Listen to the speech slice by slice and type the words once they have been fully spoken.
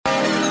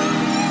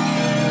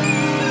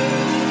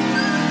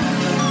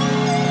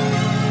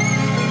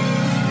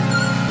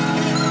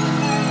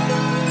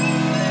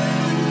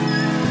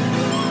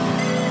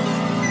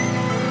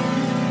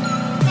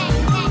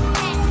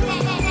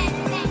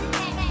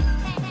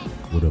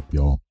What up,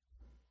 y'all?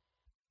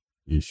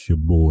 It's your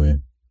boy,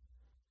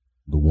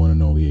 the one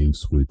and only A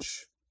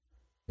Switch,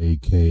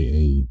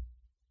 aka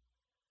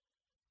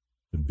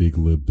the Big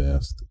Lip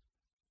Bastard,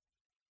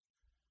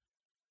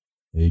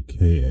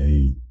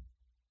 aka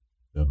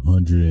the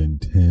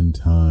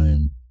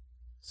 110-time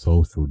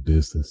social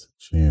distance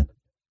champ,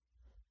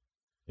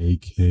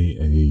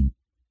 aka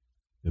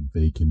the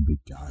Bacon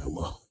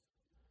Beguiler.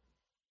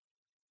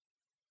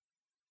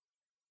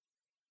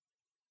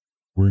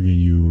 Bringing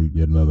you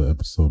yet another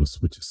episode of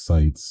Switches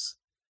Sights,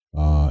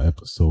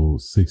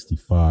 episode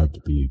 65 to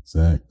be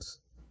exact.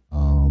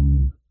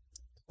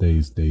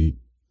 Today's date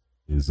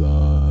is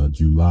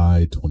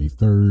July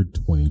 23rd,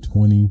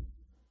 2020.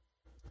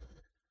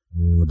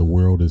 The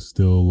world is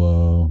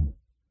still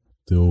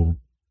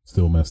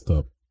messed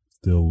up,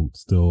 still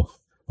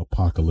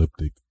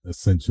apocalyptic,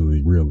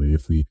 essentially, really,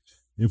 if we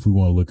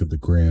want to look at the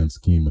grand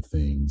scheme of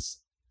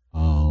things.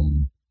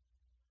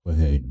 But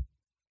hey,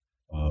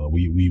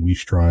 we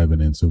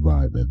striving and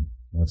surviving.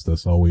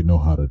 That's all we know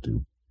how to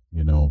do,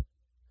 you know.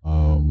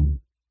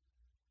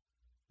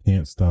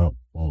 Can't stop,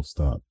 won't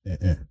stop.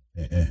 You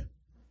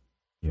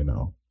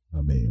know,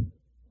 I mean,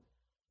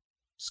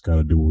 just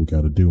gotta do what we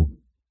gotta do.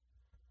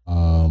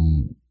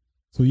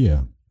 So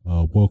yeah,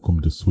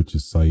 welcome to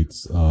Switches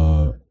Sights,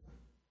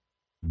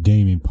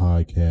 gaming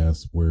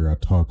podcast where I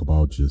talk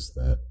about just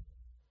that.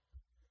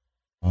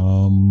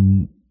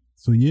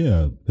 So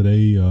yeah,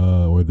 today,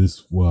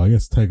 I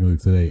guess technically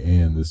today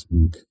and this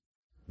week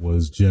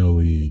was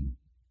generally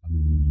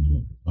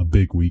a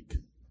big week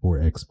for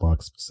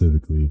Xbox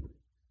specifically,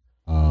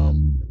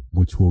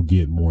 which we'll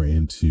get more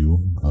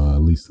into,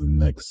 at least in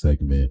the next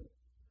segment.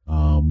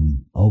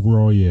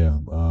 Overall, yeah,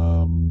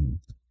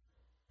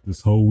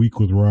 this whole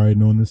week was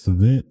riding on this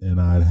event, and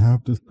I'd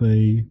have to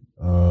say,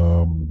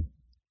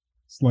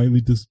 slightly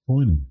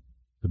disappointing,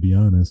 to be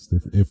honest,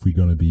 if we're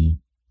going to be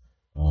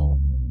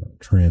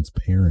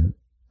transparent.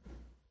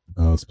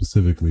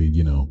 Specifically,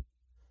 you know,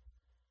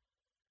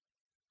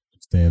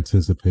 the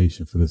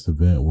anticipation for this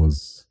event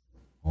was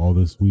all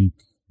this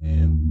week,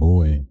 and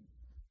boy,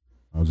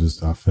 I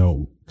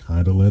felt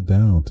kind of let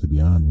down, to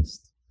be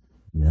honest.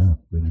 Yeah,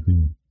 really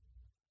did.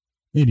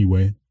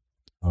 Anyway,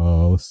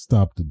 let's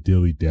stop the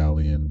dilly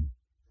dally and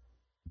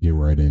get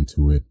right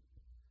into it.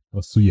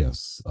 So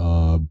yes,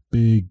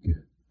 big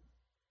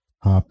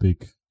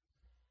topic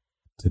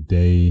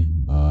today,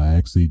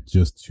 actually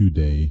just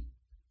today,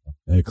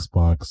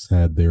 Xbox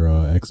had their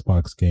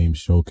Xbox game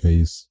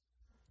showcase.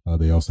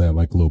 They also had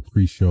like a little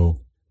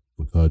pre-show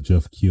with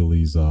Jeff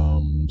Keighley's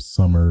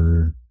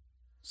summer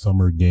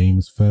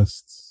games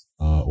fest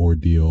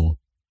ordeal,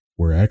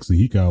 where actually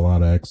he got a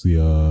lot of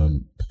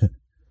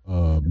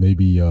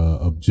maybe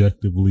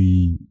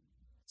objectively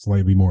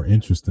slightly more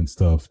interesting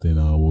stuff than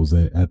was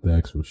at the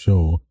actual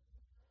show.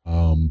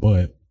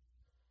 But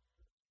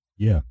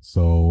yeah,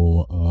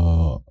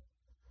 so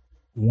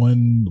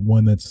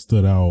one that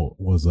stood out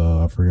was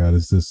I forgot,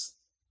 it's this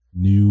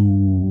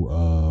new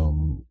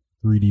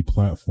 3D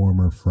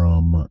platformer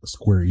from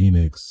Square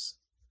Enix,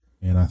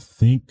 and I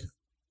think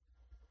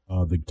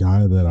the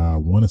guy that I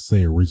want to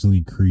say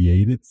originally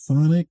created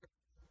Sonic,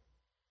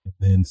 and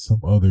then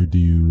some other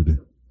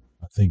dude,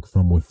 I think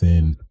from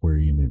within Square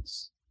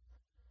Enix.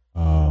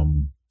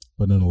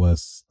 But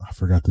nonetheless, I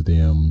forgot the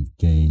damn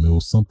game. It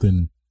was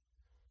something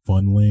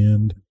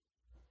Funland.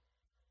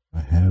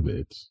 I have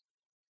it.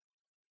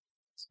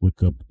 Let's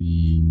look up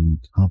the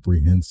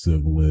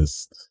comprehensive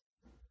list.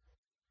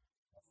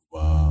 It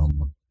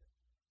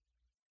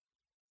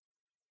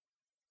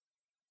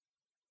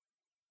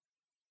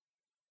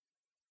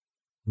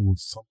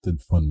was something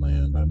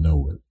Funland. I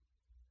know it.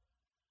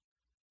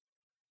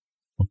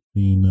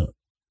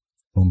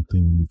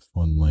 Something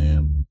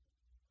Funland.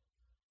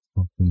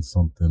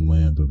 Something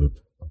land of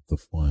the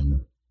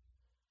fun.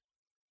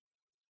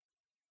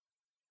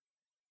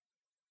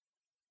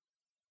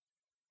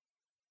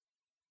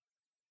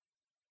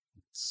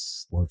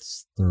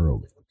 Let's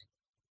thoroughly.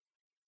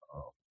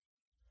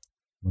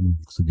 Let me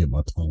actually get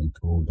my time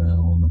code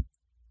down.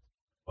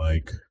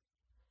 Like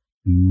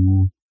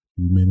 2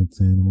 minutes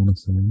in, I want to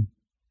say.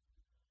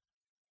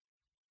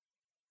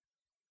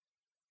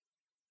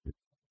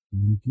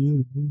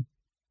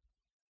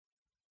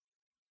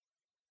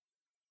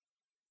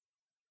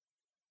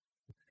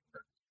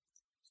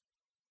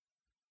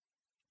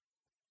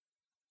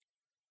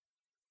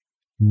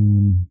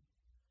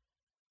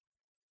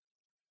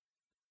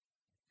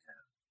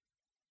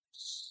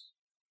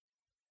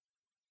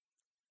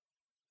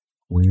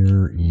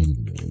 Where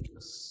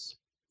Enix?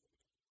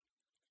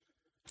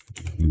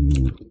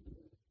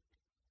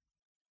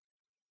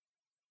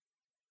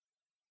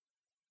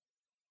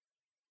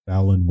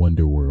 Balan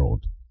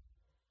Wonderworld.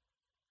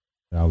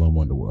 Balan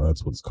Wonderworld,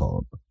 that's what it's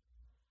called.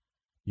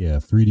 Yeah,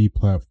 3D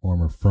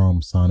platformer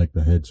from Sonic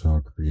the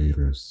Hedgehog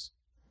creators.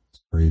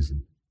 It's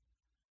crazy.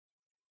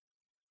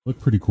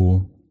 Looked pretty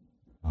cool.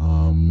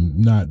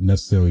 Not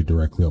necessarily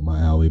directly up my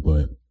alley,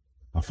 but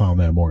I found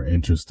that more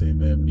interesting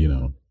than, you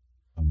know,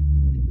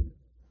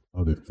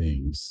 other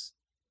things.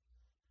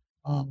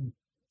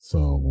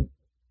 So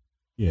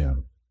yeah,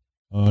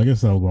 I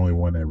guess that was the only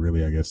one that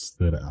really, I guess,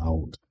 stood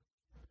out.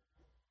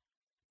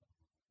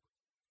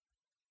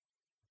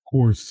 Of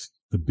course,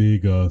 the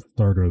big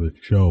starter of the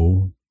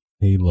show,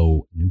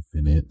 Halo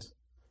Infinite.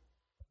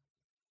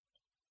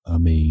 I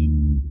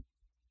mean,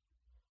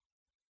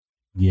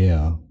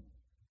 yeah,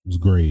 it was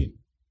great.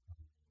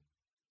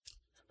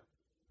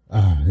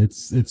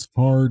 It's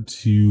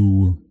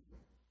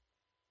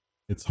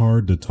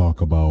hard to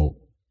talk about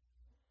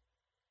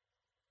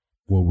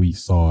what we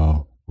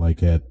saw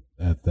like at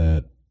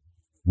that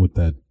with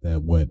that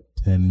what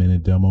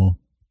 10-minute demo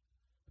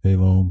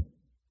Halo,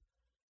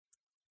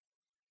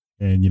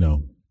 and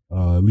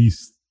at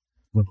least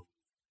from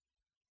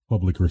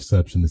public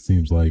reception, it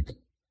seems like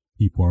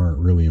people aren't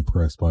really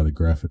impressed by the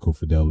graphical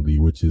fidelity,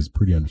 which is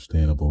pretty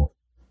understandable.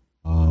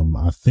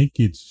 I think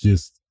it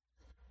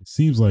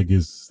seems like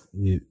it's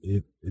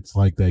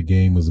like that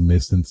game was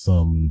missing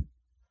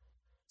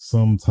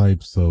some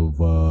types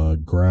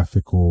of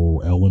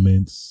graphical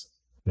elements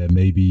that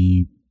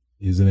maybe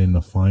isn't in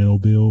the final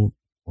build.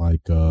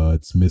 Like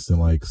it's missing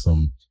like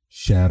some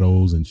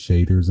shadows and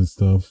shaders and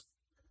stuff.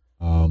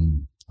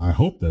 I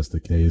hope that's the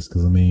case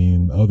because I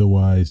mean,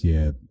 otherwise,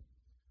 yeah, it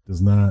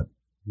does not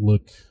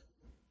look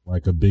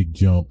like a big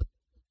jump.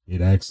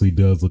 It actually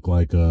does look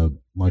like a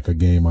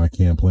game I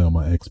can play on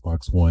my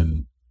Xbox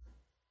One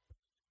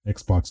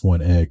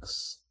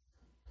X,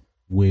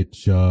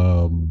 which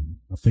I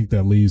think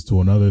that leads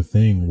to another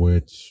thing,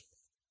 which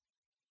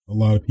a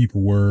lot of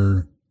people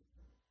were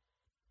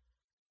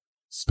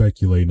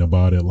speculating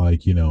about it,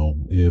 like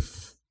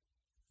if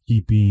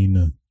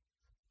keeping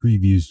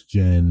previous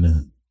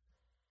gen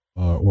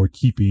or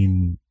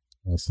keeping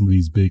some of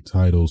these big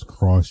titles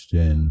cross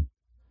gen,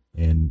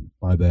 and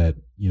by that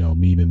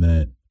meaning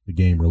that the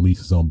game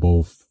releases on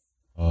both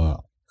uh,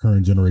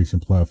 current generation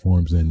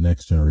platforms and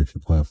next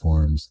generation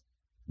platforms,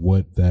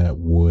 what that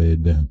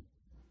would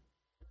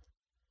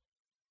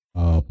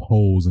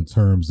pose in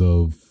terms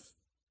of,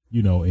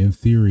 in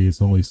theory,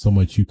 it's only so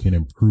much you can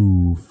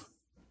improve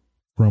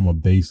from a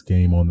base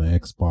game on the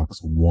Xbox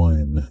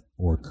One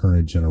or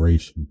current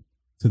generation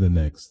to the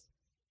next.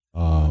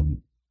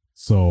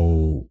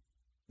 So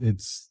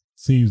it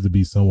seems to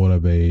be somewhat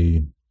of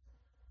a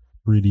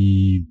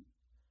pretty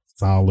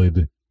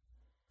solid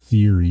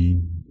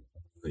theory,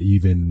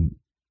 even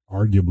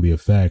arguably a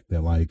fact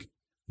that like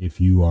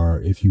if you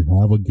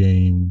have a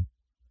game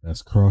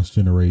that's cross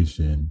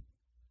generation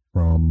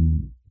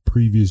from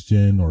previous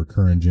gen or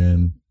current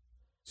gen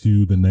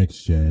to the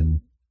next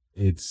gen,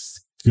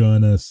 it's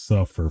gonna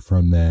suffer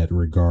from that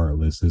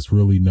regardless. There's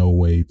really no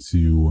way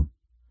to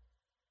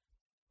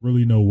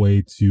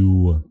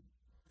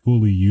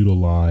fully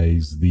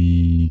utilize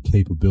the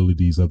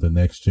capabilities of the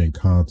next gen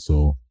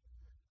console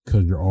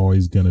because you're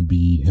always gonna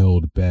be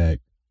held back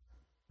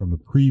from the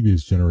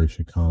previous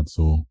generation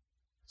console,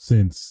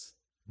 since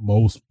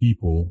most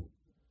people,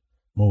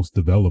 most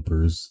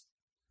developers,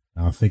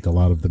 I think a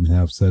lot of them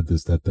have said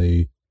this, that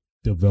they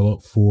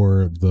develop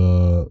for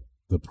the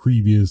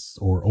previous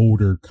or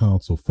older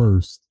console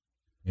first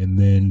and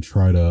then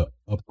try to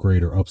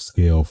upgrade or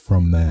upscale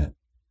from that.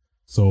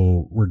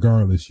 So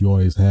regardless, you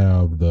always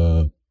have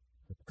the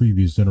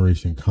previous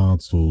generation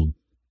console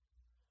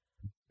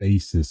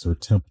basis or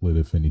template,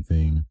 if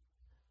anything,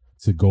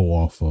 to go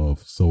off of.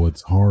 So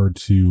it's hard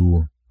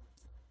to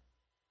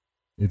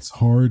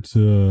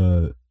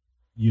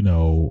you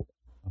know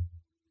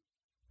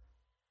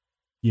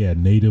yeah,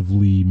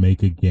 natively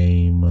make a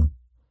game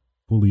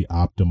fully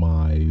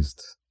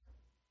optimized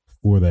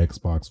for the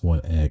Xbox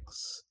One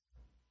X,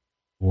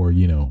 or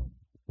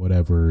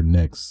whatever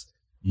next,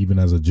 even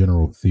as a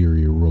general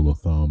theory or rule of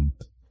thumb.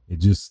 It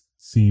just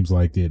seems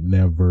like it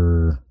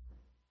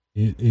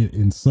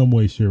in some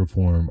way, shape, or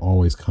form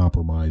always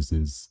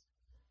compromises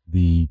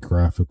the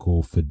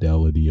graphical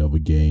fidelity of a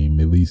game,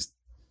 at least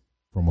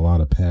from a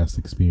lot of past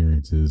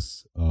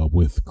experiences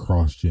with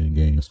cross-gen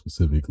games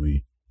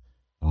specifically.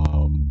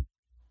 Um,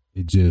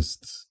 it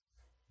just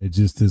it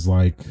just is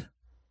like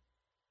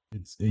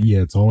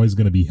it's always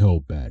going to be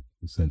held back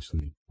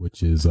essentially,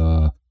 which is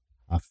I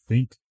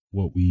think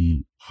what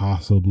we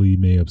possibly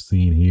may have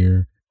seen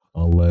here,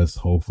 unless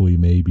hopefully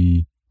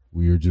maybe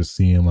we are just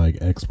seeing like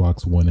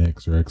Xbox One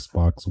X or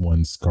Xbox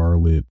One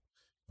Scarlet,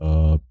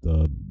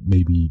 the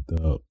maybe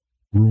the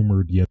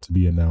rumored yet to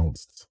be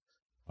announced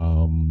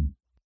um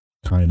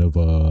kind of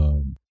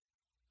a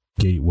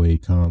gateway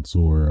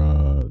console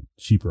or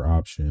cheaper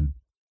option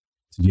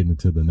to get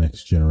into the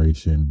next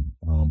generation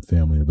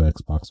family of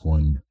Xbox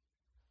One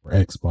or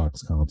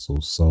Xbox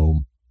consoles.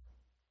 So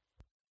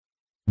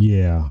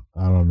yeah,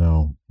 I don't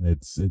know.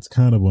 It's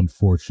kind of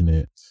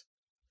unfortunate,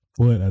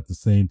 but at the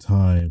same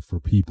time, for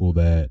people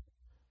that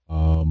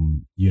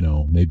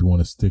maybe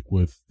want to stick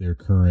with their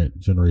current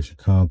generation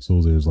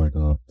consoles, there's like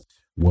a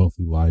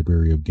wealthy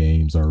library of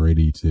games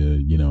already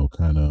to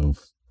kind of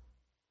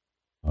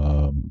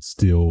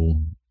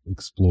still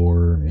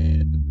explore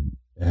and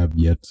have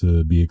yet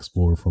to be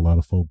explored for a lot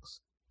of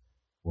folks.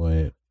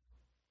 But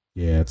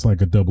yeah, it's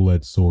like a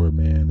double-edged sword,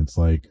 man. It's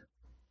like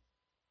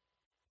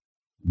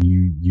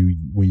you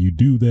when you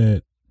do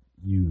that,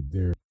 you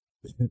there.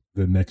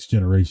 the next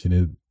generation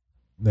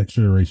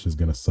is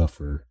going to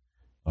suffer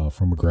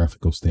from a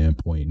graphical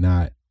standpoint,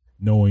 not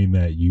knowing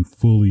that you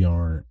fully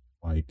aren't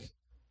like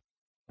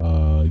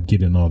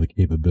getting all the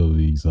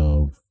capabilities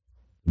of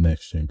the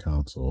next gen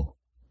console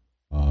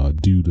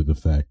due to the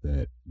fact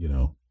that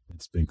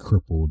it's been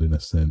crippled in a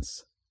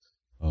sense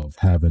of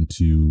having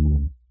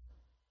to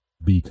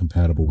be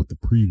compatible with the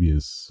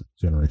previous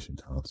generation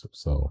console.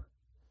 So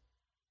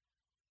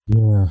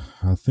yeah,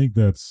 I think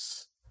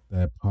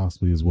that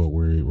possibly is what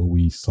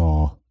we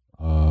saw.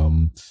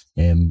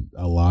 And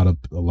a lot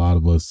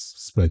of us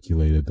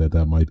speculated that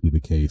that might be the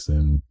case.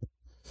 And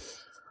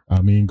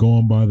I mean,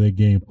 going by that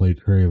gameplay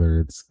trailer,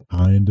 it's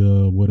kind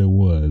of what it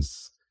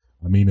was.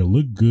 I mean, it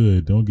looked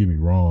good, don't get me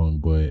wrong,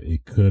 but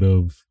it could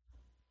have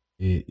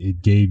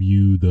it gave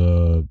you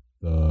the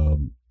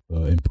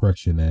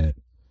impression that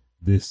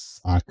this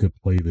I could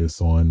play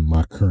this on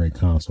my current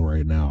console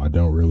right now. I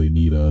don't really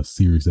need a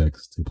Series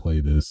X to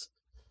play this,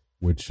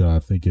 which I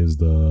think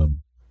is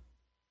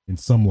in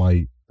some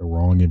light the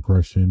wrong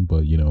impression.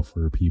 But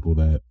for people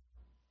that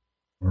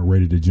aren't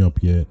ready to jump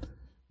yet,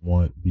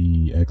 want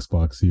the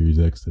Xbox Series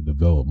X to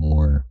develop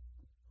more,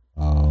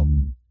 a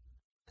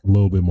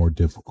little bit more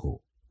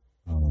difficult.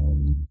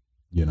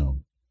 You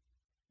know,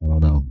 I don't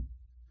know.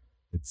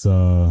 It's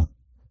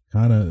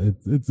kind of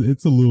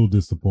it's a little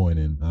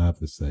disappointing, I have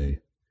to say.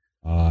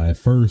 At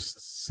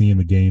first, seeing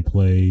the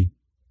gameplay,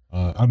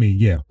 I mean,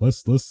 yeah,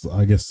 let's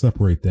I guess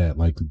separate that.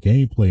 Like the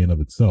gameplay in of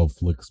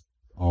itself looks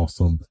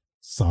awesome,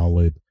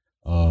 solid.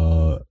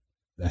 The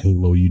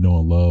Halo and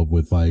love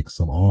with like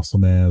some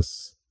awesome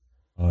ass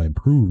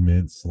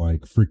improvements,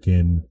 like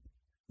freaking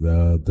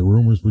the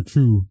rumors were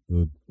true.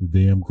 The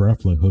damn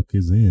grappling hook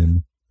is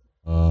in.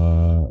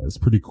 It's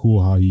pretty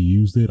cool how he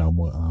used it.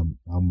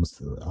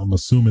 I'm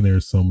assuming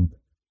there's some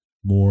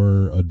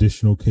more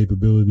additional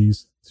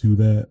capabilities to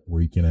that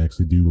where you can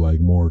actually do like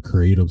more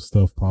creative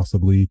stuff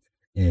possibly.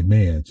 And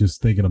man,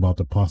 just thinking about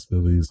the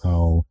possibilities,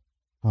 how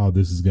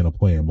this is gonna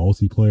play in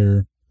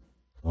multiplayer.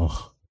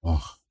 Oh,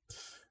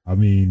 I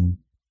mean,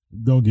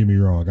 don't get me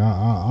wrong.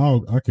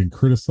 I can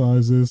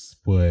criticize this,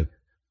 but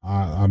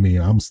I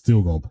mean, I'm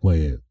still gonna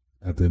play it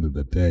at the end of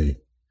the day.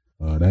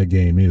 That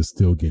game is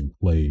still getting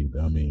played.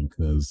 I mean,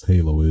 because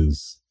Halo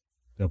is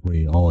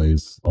definitely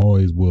always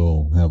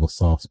will have a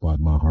soft spot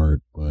in my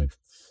heart. But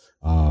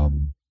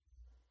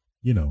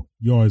you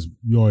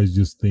always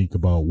just think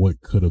about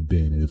what could have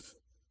been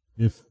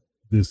if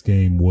this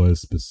game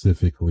was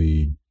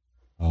specifically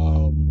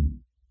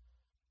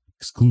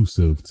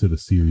exclusive to the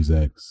Series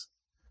X.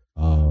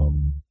 But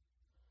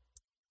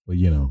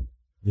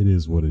it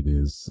is what it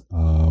is.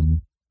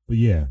 But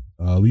yeah,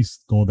 at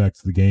least going back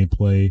to the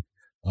gameplay,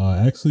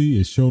 actually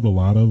it showed a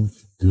lot of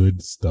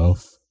good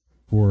stuff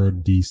for a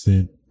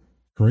decent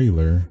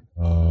trailer,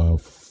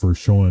 for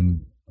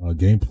showing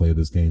gameplay of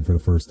this game for the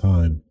first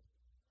time.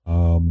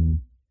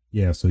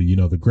 Yeah, so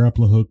the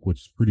grappling hook,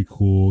 which is pretty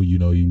cool.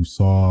 You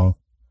saw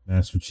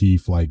Master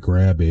Chief like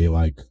grab a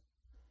like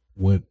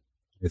what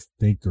I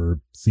think or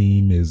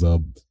seem is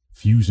a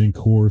fusion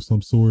core of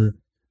some sort,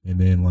 and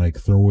then like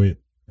throw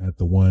it at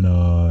the one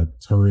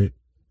turret,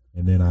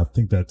 and then I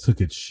think that took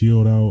its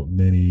shield out, and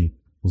then he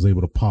was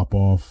able to pop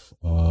off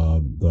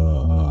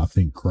the I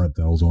think grunt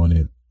that was on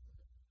it.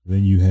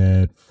 Then you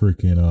had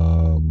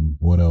freaking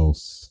what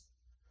else?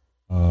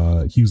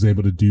 He was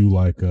able to do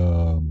like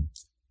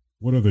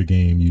what other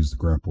game used the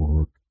grapple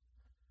hook?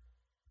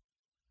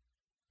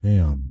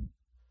 Damn.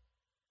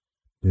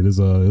 It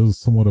was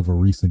somewhat of a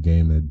recent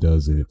game that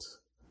does it.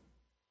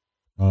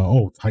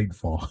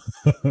 Titanfall.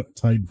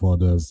 Titanfall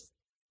does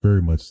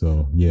very much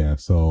so. Yeah,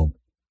 so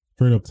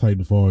straight up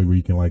Titanfall where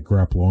you can like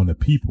grapple on the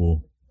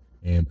people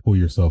and pull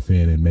yourself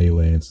in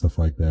melee and stuff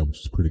like that, which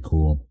is pretty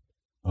cool.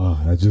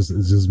 It's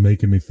just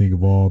making me think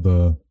of all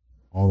the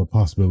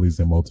possibilities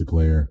in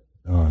multiplayer.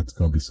 It's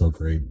gonna be so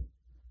great.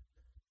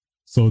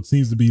 So it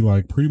seems to be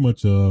like pretty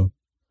much a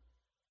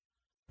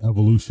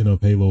evolution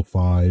of Halo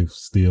 5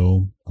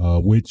 still,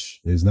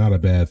 which is not a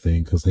bad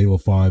thing because Halo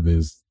 5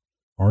 is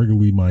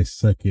arguably my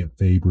second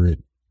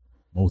favorite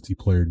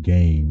multiplayer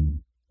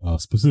game,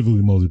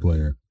 specifically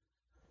multiplayer.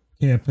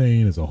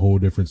 Campaign is a whole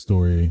different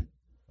story.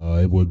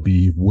 It would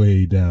be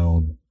way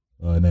down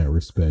in that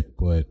respect,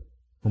 but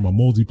from a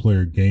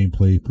multiplayer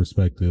gameplay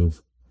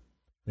perspective,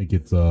 I think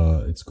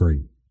it's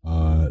great.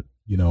 A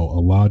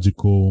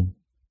logical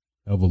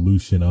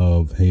evolution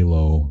of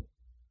Halo,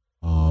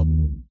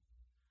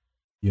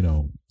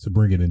 to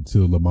bring it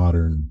into the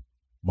modern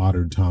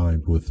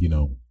times with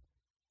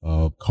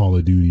Call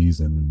of Duties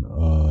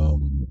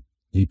and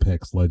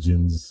Apex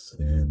Legends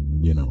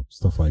and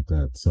stuff like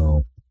that.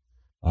 So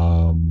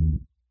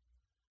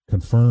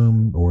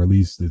confirmed, or at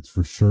least it's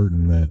for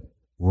certain that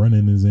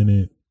running is in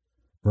it,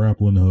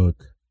 grappling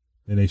hook.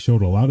 And they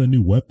showed a lot of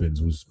new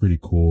weapons, which is pretty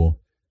cool.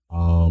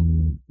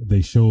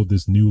 They showed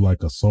this new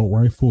like assault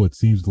rifle. It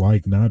seems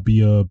like not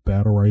be a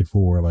battle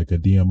rifle or like a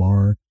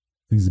DMR. It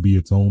seems to be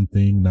its own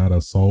thing, not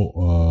assault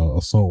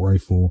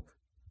rifle.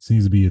 It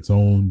seems to be its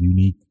own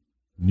unique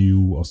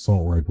new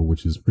assault rifle,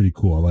 which is pretty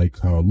cool. I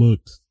liked how it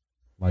looked,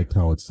 liked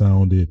how it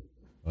sounded.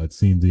 It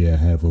seemed to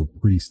have a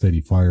pretty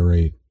steady fire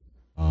rate.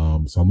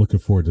 So I'm looking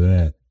forward to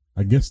that.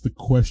 I guess the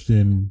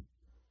question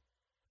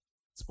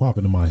that's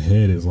popping in my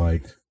head is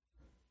like,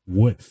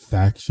 what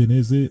faction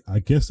is it? I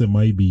guess it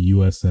might be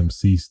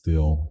USMC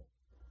still.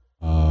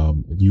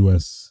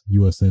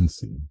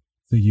 USNC.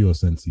 I think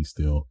USNC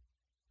still.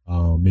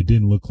 It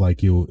didn't look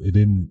like it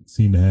didn't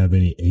seem to have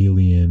any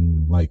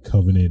alien like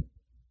Covenant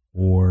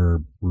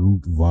or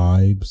Brute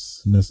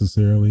vibes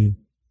necessarily.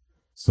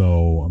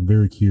 So I'm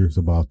very curious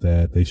about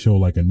that. They show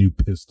like a new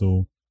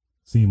pistol,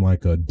 seemed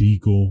like a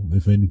deagle,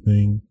 if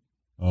anything,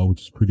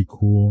 which is pretty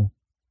cool.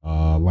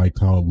 Liked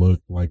how it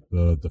looked, like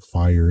the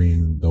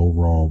firing, the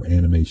overall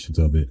animations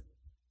of it,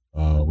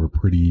 were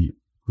pretty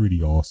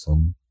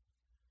awesome.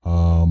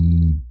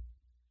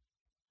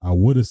 I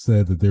would have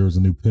said that there was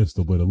a new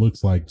pistol, but it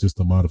looks like just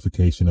a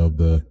modification of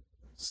the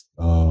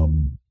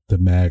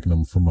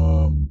Magnum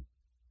from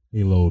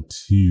Halo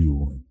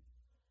 2.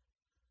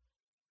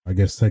 I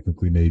guess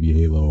technically maybe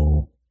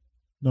Halo.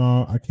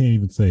 No, I can't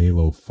even say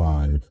Halo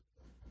 5.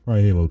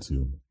 Probably Halo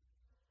 2.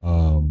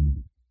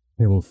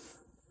 Halo.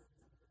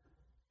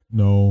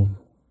 No.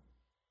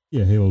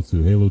 Yeah, Halo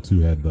 2. Halo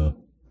 2 had the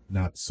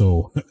not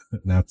so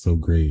not so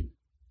great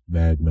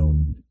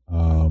Magnum.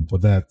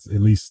 But that's at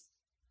least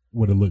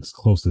what it looks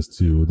closest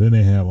to. Then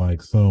they had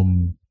like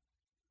some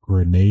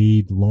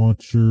grenade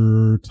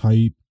launcher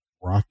type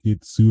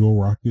pseudo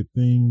rocket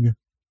thing.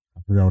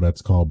 I forgot what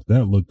that's called, but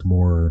that looked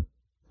more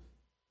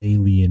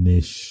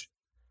alienish.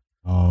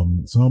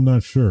 So I'm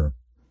not sure.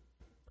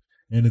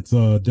 And it's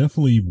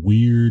definitely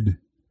weird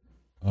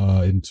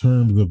in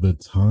terms of the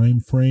time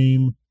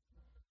frame,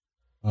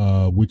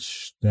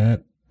 which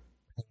that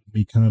had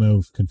me kind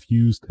of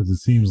confused because it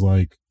seems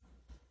like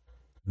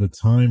the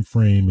time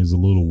frame is a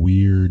little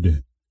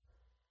weird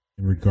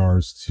in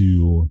regards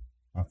to,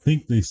 I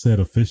think they said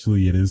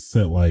officially it is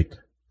set like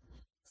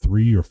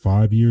 3 or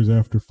 5 years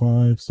after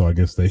 5. So I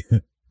guess they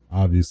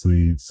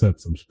obviously set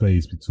some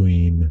space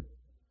between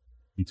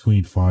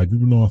 5,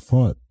 even though I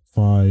thought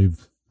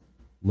 5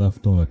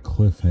 left on a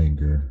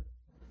cliffhanger.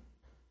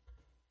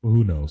 But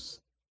who knows?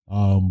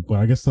 But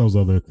I guess that was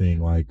the other thing.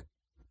 Like,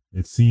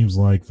 it seems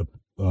like the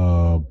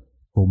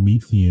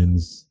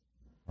Prometheans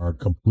are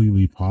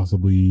completely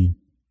possibly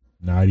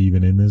not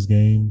even in this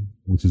game,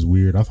 which is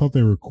weird. I thought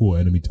they were a cool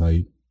enemy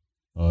type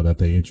that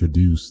they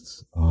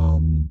introduced.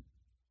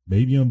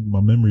 Maybe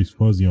my memory's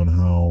fuzzy on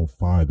how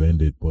 5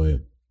 ended,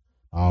 but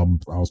I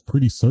was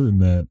pretty certain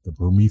that the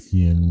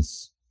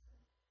Prometheans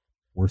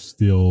were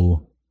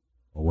still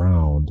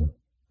around.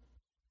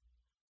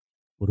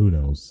 But who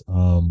knows?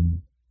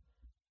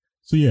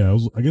 So yeah,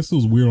 I guess it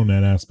was weird on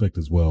that aspect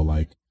as well.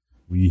 Like,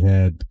 we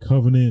had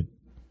Covenant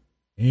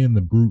and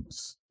the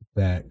Brutes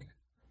back.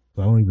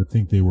 I don't even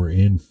think they were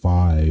in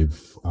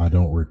 5. I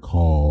don't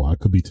recall. I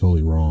could be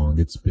totally wrong.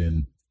 It's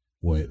been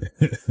what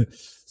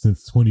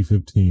since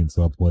 2015 since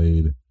I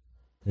played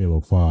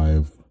Halo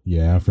 5.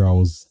 Yeah, after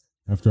I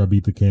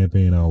beat the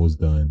campaign, I was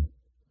done.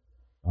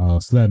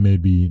 So that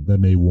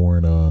may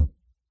warrant a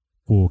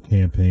full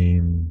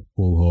campaign,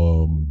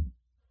 full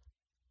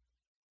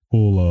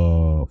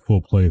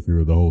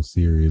playthrough of the whole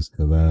series,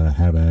 because I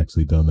haven't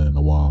actually done that in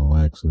a while.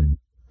 Actually,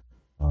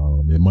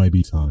 it might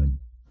be time.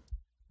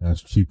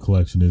 Master Chief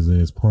Collection is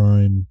in its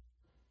prime.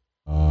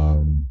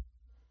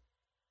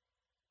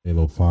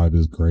 Halo 5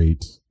 is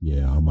great.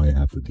 Yeah, I might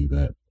have to do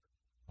that.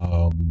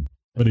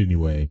 But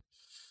anyway,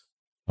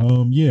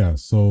 yeah.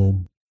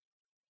 So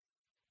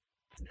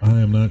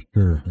I am not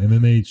sure. And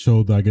then they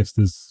showed, I guess,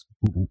 this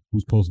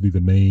who's supposed to be the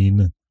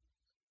main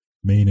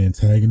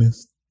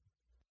antagonist.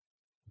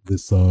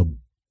 This what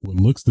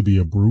looks to be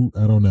a brute.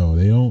 I don't know.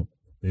 They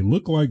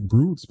look like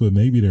brutes, but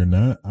maybe they're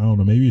not. I don't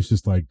know. Maybe it's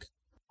just like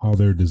how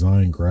they're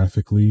designed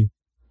graphically,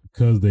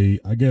 because they,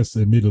 I guess,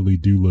 admittedly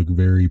do look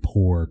very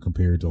poor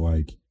compared to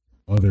like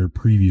other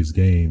previous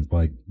games,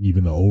 like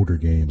even the older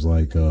games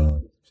like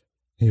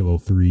Halo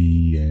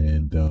 3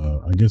 and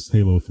I guess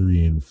Halo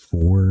 3 and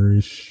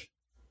 4ish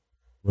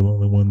were the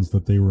only ones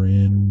that they were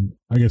in.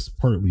 I guess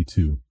partly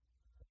too.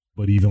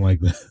 But even like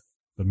the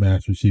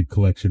Master Chief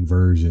Collection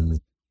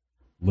version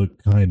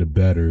look kind of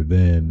better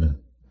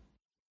than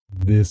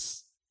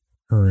this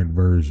current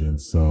version.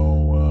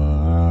 So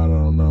I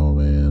don't know,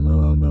 man. I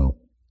don't know.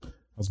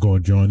 How's it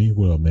going, Johnny?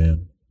 What up,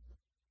 man?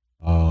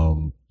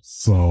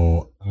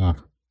 So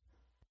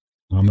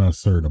I'm not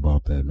certain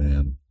about that,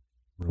 man.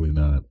 Really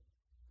not.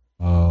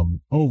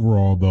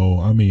 Overall though,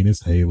 I mean,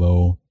 it's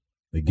Halo.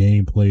 The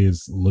gameplay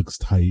looks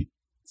tight.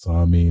 So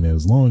I mean,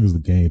 as long as the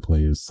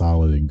gameplay is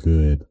solid and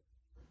good,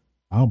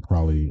 I'll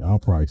probably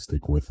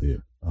stick with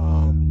it.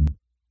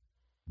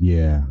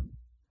 Yeah.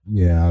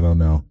 Yeah, I don't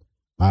know.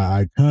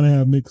 I kind of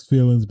have mixed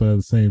feelings, but at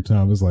the same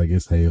time, it's like,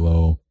 it's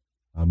Halo.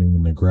 I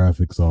mean, the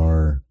graphics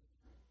are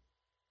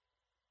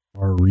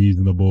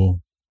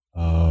reasonable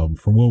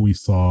from what we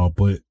saw,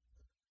 but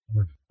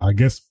I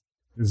guess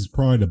this is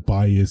probably the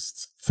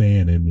biased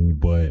fan in me,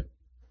 but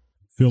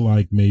I feel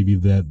like maybe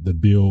that the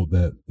build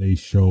that they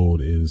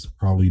showed is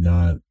probably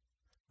not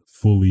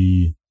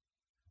fully,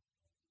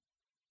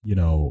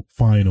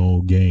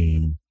 final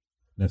game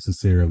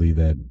necessarily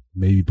that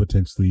maybe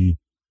potentially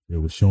it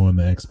was showing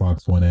the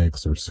Xbox One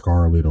X or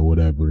Scarlet or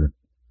whatever.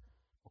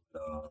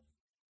 Uh,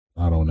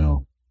 I don't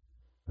know.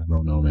 I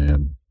don't know,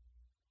 man.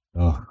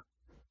 Uh,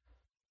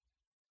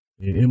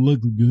 it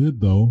looks good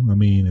though. I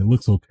mean, it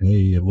looks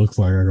okay. It looks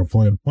like I can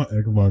play on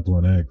Xbox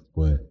One X,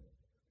 but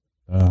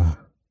uh,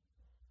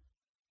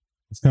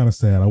 it's kind of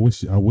sad. I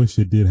wish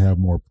it did have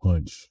more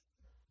punch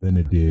than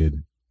it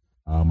did.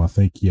 I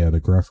think the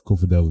graphical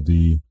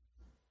fidelity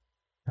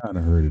kind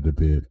of hurt it a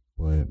bit,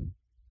 but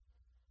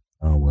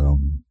oh well,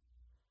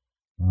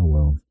 oh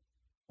well.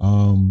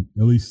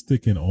 At least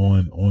sticking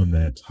on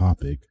that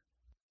topic,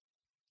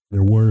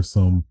 there were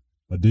some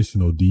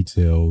additional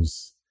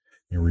details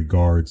in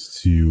regards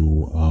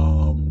to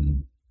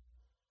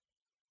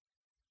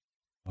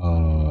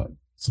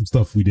some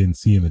stuff we didn't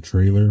see in the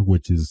trailer,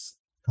 which is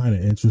kind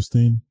of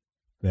interesting.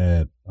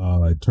 That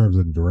in terms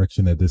of the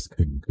direction that this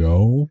could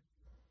go,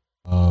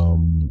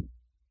 um,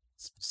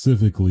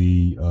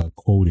 specifically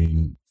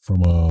quoting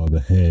from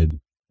the head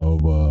of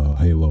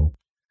Halo,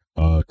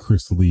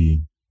 Chris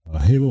Lee.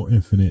 Halo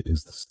Infinite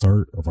is the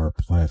start of our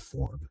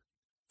platform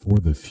for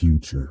the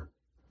future.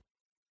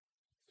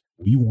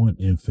 We want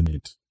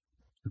Infinite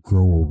to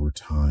grow over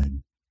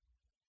time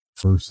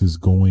versus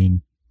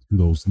going to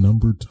those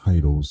numbered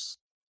titles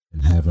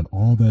and having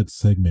all that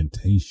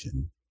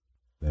segmentation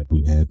that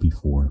we had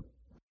before.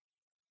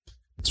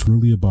 It's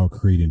really about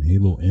creating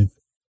Halo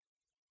Infinite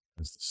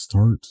as the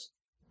start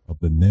of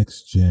the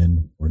next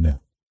gen or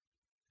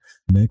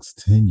next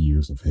 10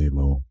 years of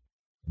Halo,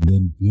 and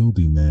then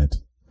building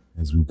that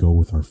as we go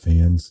with our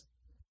fans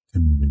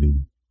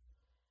community.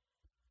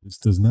 This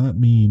does not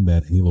mean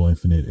that Halo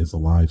Infinite is a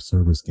live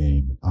service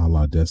game a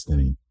la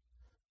Destiny,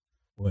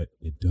 but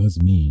it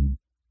does mean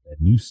that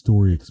new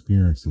story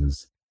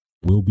experiences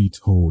will be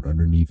told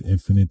underneath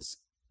Infinite's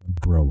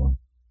umbrella,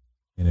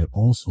 and it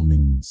also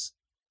means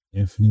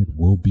Infinite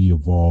will be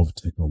evolved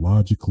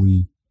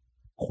technologically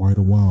quite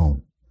a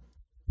while.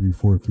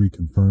 343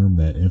 confirmed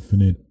that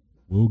Infinite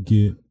will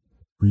get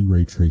free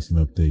ray tracing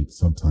update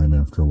sometime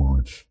after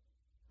launch.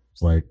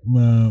 It's like,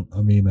 nah,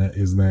 I mean, that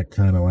isn't that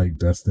kind of like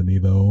Destiny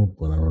though,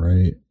 but all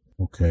right,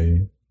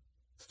 okay.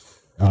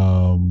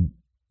 So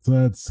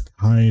that's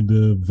kind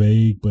of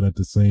vague, but at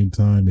the same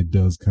time, it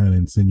does kind of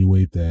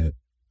insinuate that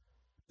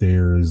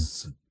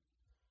there's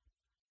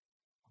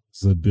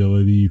this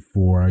ability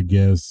for, I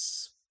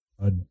guess,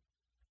 a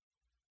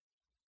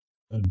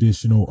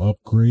additional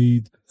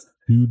upgrade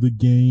to the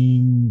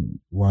game,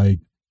 like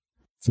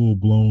full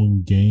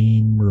blown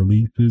game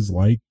releases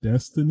like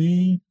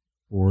Destiny,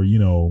 or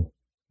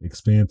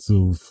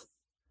extensive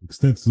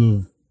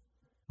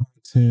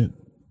content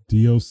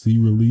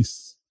DLC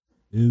release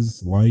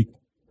is like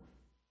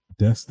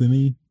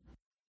Destiny.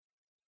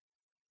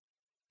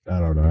 I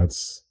don't know.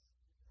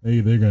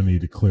 They're gonna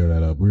need to clear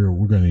that up. We're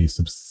gonna need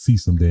see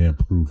some damn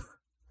proof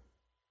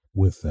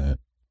with that.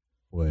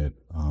 But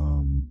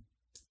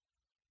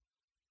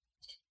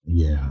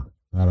yeah,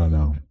 I don't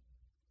know.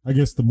 I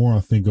guess the more I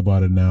think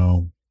about it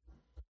now,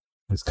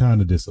 it's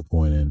kind of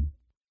disappointing.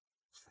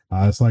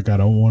 It's like I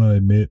don't want to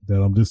admit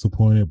that I'm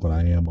disappointed, but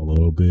I am a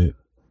little bit.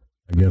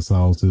 I guess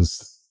I was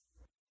just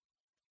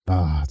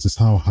how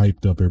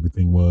hyped up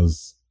everything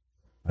was.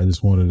 I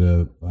just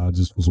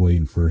was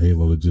waiting for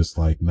Halo to just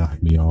like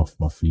knock me off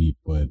my feet,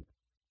 but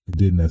it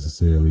didn't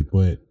necessarily.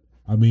 But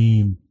I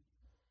mean,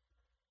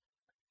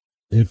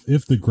 if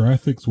the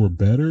graphics were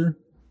better,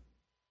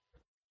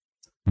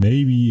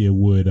 maybe it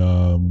would.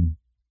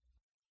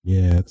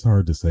 Yeah, it's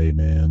hard to say,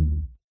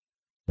 man.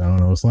 I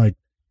don't know. It's like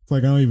I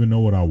don't even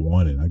know what I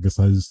wanted. I guess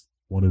I just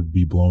wanted to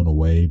be blown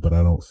away, but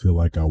I don't feel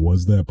like I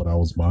was that. But I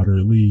was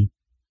moderately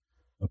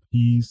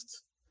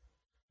appeased.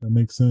 That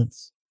makes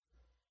sense.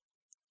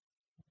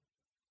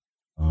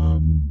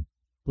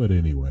 But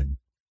anyway,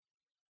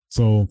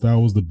 so that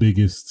was the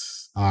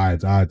biggest.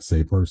 I'd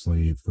say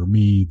personally for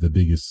me the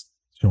biggest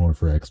showing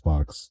for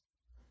Xbox.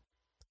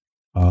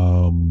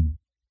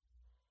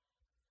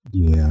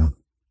 Yeah.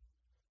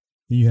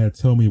 You had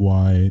to tell me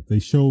why they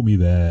showed me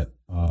that,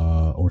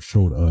 or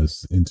showed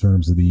us in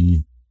terms of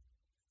the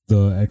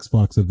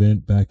Xbox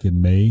event back in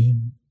May.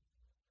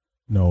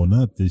 No,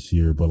 not this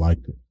year, but like,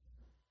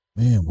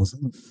 man, was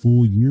it a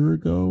full year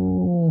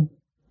ago?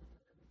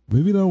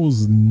 Maybe that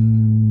was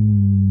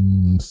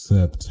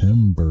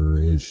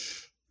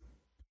September-ish.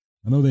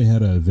 I know they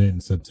had an event in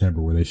September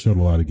where they showed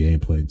a lot of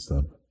gameplay and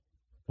stuff,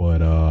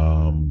 but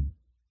I'm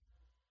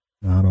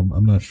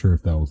not sure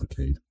if that was the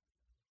case.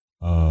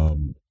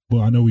 But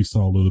I know we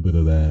saw a little bit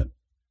of that.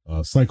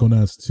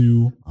 Psychonauts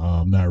 2,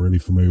 I'm not really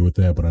familiar with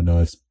that, but I know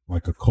it's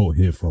like a cult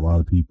hit for a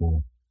lot of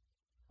people.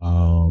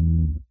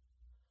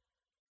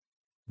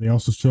 They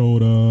also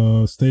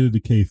showed State of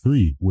Decay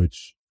 3,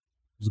 which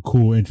was a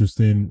cool,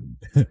 interesting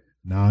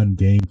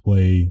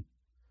non-gameplay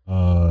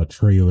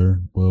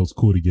trailer, but it was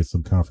cool to get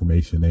some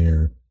confirmation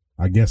there.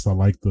 I guess I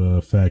like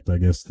the fact, I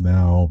guess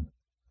now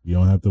you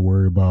don't have to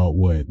worry about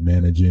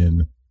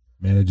managing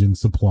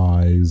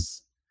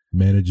supplies,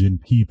 managing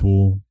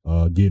people,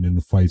 getting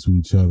into fights with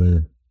each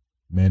other,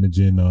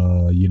 managing,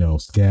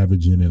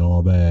 scavenging and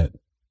all that.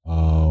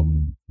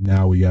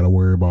 Now we got to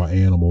worry about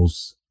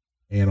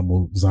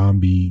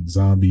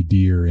zombie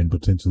deer, and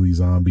potentially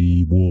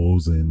zombie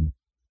wolves, and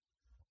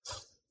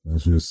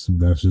that's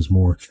just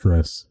more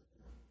stress.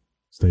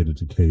 State of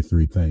Decay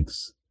 3,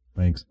 thanks,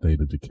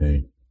 State of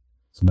Decay.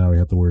 So now we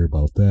have to worry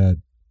about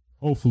that.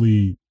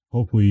 Hopefully,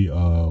 it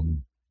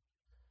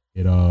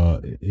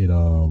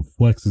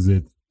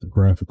flexes the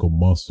graphical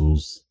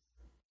muscles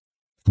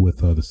with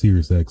the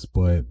Series X,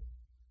 but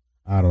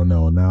I don't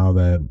know. Now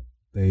that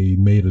they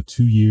made a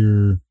 2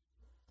 year,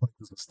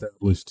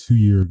 established 2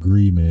 year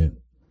agreement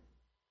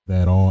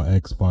that all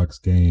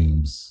Xbox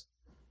games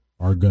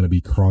are gonna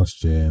be cross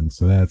gen,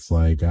 so that's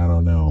like, I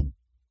don't know.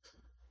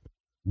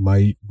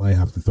 Might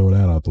have to throw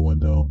that out the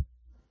window,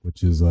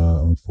 which is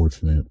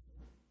unfortunate.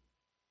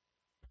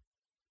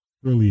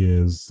 Really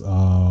is.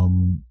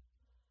 Outer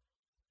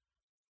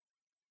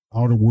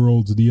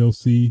Worlds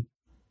DLC,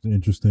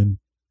 interesting.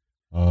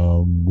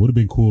 Would have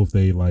been cool if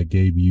they like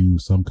gave you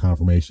some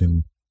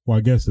confirmation. Well,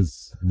 I guess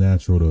it's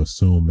natural to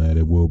assume that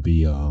it will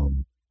be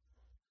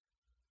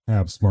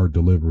have smart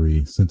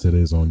delivery since it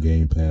is on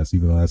Game Pass,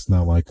 even though that's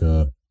not like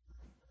a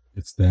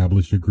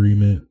established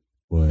agreement.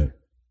 But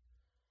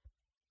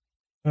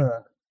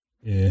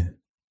yeah.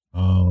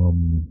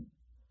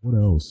 What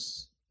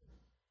else?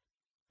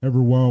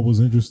 Everwild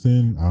was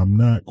interesting. I'm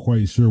not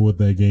quite sure what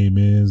that game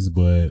is,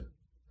 but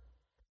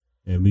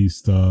at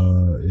least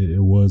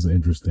it was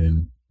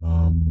interesting.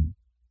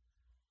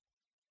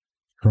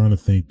 Trying to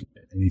think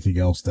anything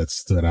else that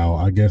stood out.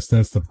 I guess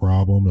that's the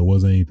problem. It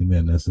wasn't anything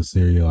that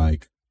necessarily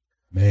like,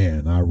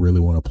 man, I really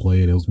want to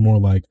play it. It was more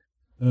like,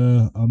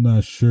 I'm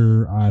not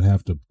sure. I'd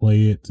have to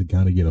play it to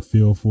kind of get a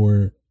feel for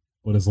it.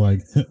 But it's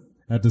like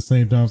at the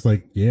same time, it's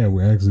like, yeah,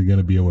 we're actually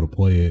gonna be able to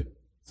play it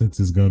since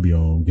it's gonna be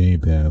on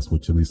Game Pass,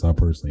 which at least I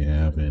personally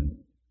have, and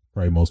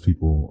probably most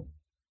people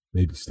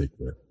maybe stick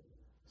with.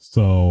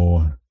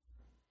 So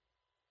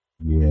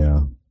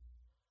yeah,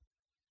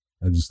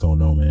 I just don't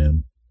know,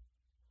 man.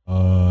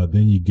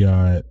 Then you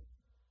got,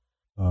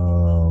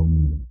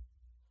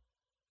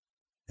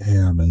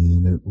 yeah,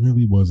 man, it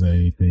really wasn't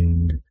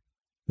anything.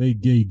 They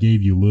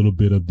gave you a little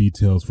bit of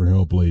details for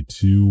Hellblade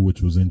 2,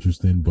 which was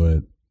interesting,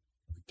 but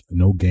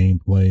no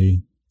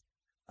gameplay.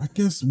 I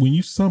guess when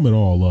you sum it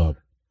all up,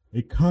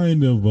 it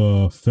kind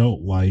of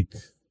felt like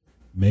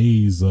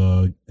May's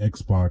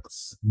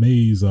showcase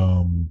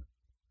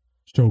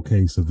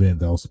event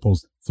that was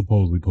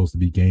supposedly supposed to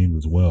be games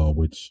as well,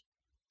 which,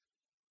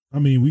 I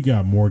mean, we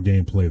got more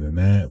gameplay than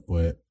that,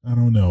 but I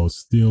don't know,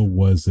 still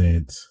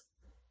wasn't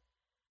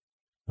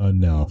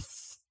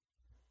enough.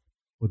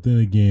 But then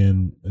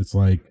again, it's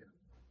like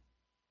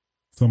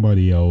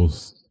somebody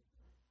else,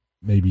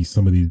 maybe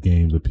some of these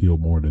games appeal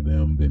more to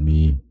them than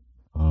me.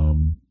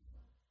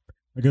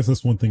 I guess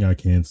that's one thing I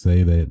can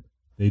say, that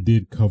they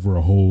did cover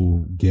a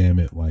whole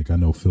gamut. Like I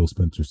know Phil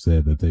Spencer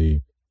said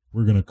that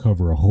we're going to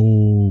cover a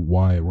whole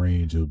wide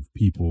range of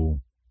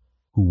people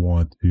who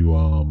want to,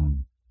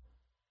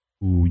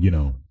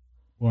 well,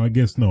 I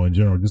guess no, in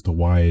general, just a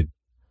wide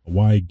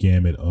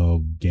gamut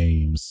of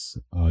games,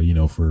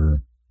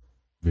 for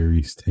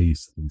various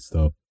tastes and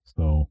stuff.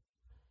 So,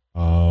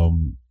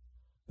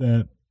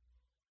 that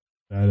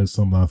is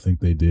something I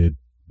think they did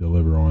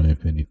deliver on,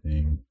 if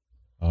anything.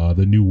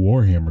 The new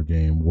Warhammer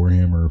game,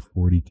 Warhammer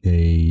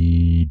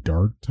 40K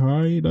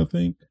Darktide, I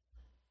think.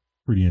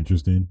 Pretty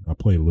interesting. I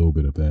played a little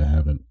bit of that. I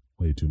haven't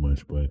played too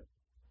much, but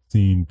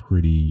seemed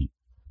pretty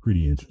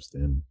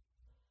interesting.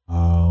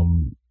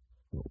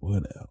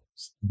 What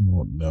else? I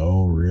don't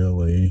know,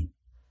 really.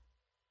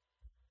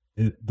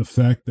 The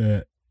fact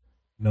that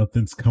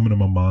nothing's coming to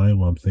my mind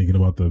when I'm thinking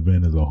about the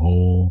event as a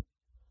whole,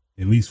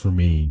 at least for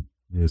me,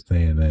 is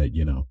saying that,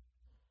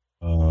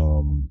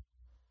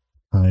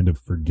 kind of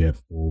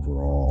forgetful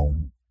overall.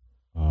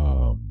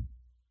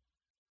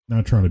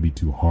 Not trying to be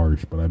too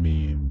harsh, but I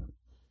mean,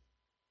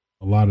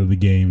 a lot of the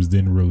games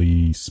didn't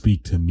really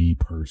speak to me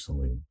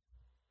personally.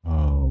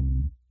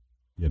 You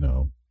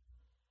know.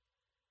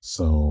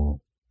 So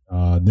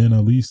then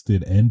at least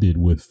it ended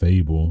with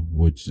Fable,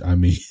 which, I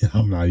mean,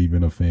 I'm not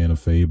even a fan of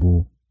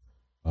Fable.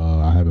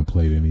 I haven't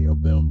played any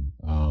of them.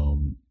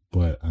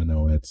 But I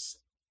know that's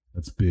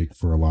big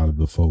for a lot of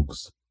the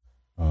folks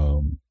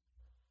that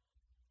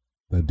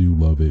do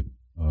love it.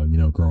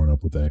 Growing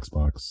up with the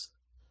Xbox,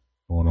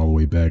 going all the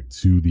way back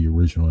to the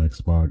original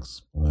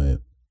Xbox.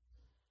 But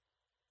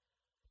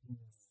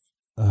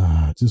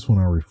just when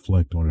I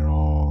reflect on it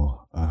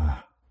all,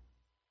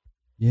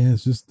 yeah,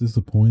 it's just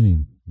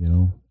disappointing.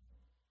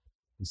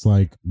 It's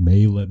like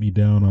May let me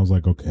down. I was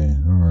like, okay,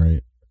 all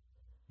right,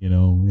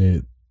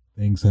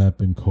 things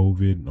happen,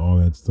 COVID and all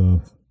that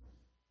stuff.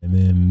 And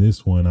then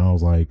this one, I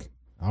was like,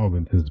 I was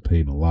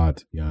anticipating a lot,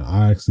 to be honest.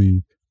 I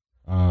actually,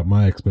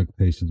 my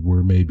expectations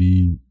were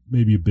maybe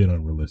a bit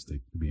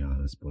unrealistic, to be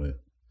honest, but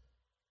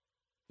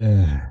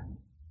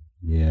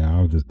yeah,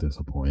 I was just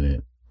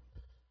disappointed.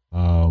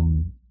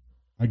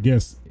 I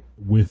guess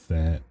with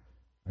that,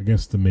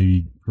 to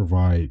maybe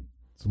provide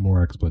some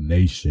more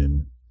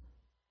explanation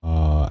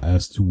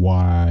as to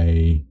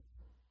why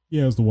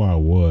it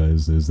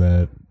was, is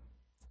that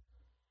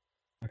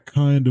I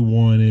kind of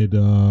wanted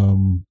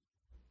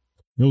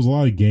there was a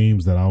lot of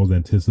games that I was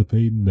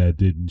anticipating that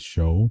didn't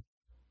show,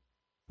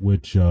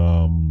 which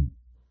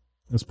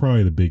that's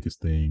probably the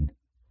biggest thing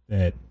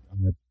that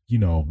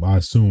I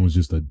assume was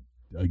just a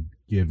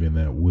given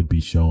that would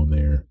be shown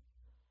there.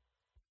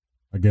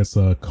 I guess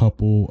a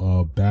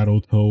couple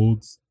Battle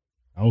Toads.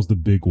 That was the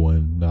big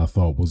one that I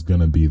thought was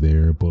gonna be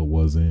there, but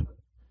wasn't.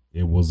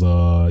 It was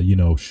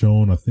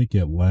shown I think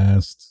at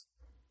last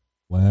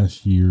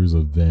year's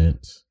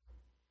event.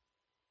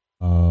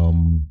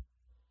 Um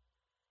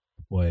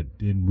but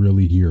didn't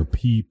really hear a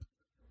peep.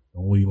 The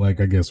only I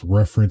guess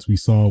reference we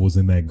saw was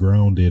in that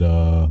grounded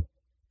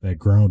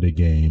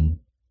game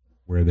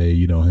where they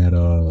had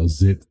a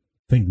Zit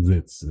think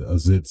Zit's a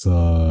Zit's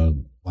I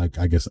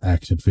guess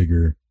action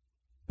figure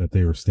that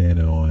they were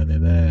standing on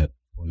and that.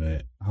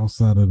 But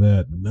outside of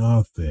that,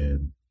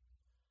 nothing,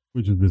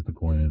 which is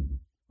disappointing.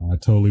 I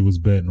totally was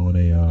betting on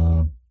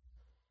a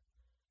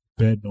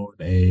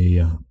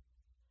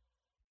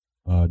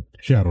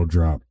shadow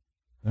drop.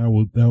 That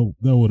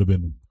would have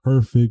been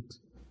perfect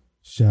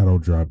shadow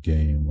drop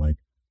game.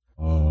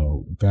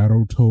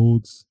 Battle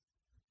Toads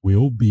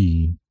will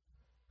be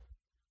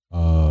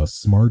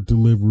smart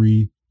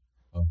delivery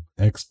of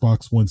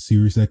Xbox One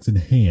Series X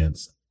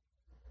enhanced,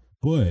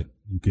 but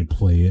you can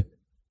play it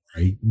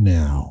right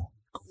now.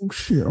 Oh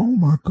shit! Oh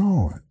my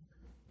god!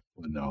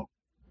 But no,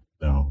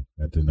 no,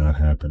 that did not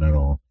happen at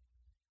all.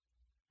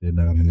 Did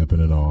not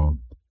happen at all.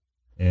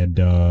 And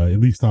at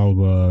least I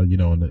was,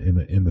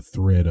 in the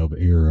thread of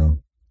era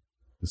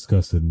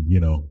discussing,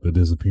 the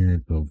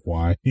disappearance of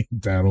why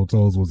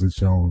Battletoads wasn't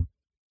shown.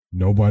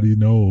 Nobody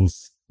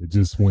knows. It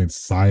just went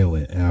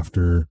silent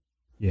after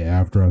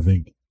I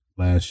think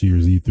last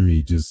year's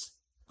E3. Just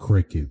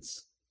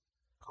crickets,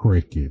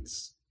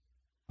 crickets.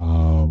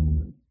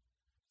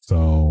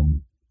 So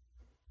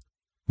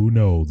who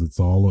knows? It's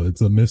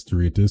a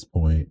mystery at this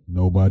point.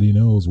 Nobody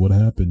knows what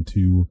happened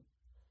to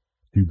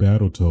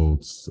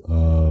Battletoads.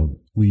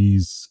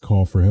 Please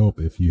call for help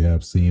if you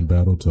have seen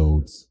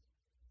Battletoads.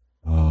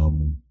 A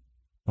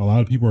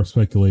lot of people are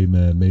speculating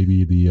that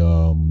maybe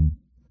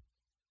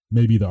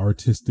the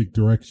artistic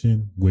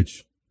direction,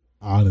 which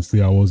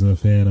honestly I wasn't a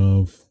fan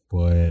of,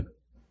 but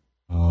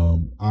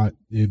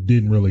it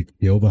didn't really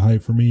kill the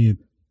hype for me.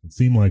 It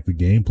seemed like the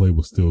gameplay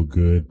was still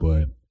good,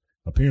 but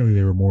apparently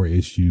there were more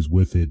issues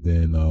with it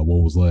than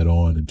what was led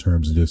on in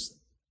terms of just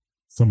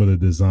some of the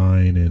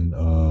design and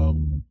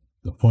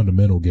the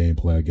fundamental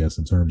gameplay, I guess,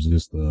 in terms of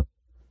just the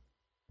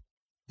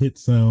hit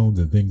sounds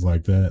and things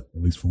like that,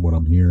 at least from what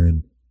I'm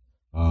hearing.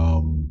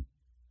 Man,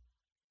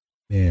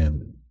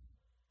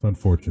 it's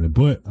unfortunate.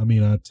 But I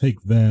mean, I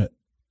take that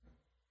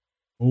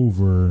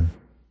over,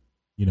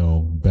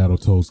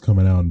 Battletoads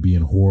coming out and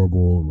being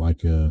horrible,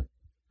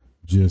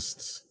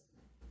 just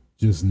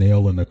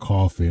nail in the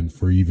coffin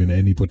for even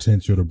any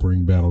potential to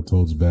bring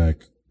Battletoads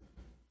back.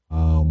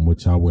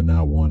 Which I would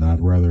not want.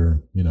 I'd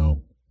rather,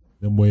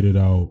 them wait it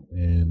out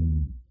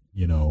and,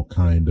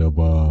 kind of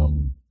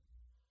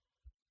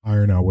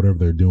iron out whatever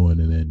they're doing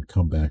and then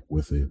come back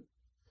with it.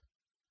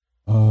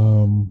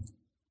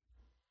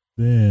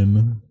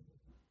 Then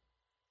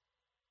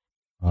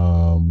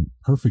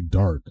Perfect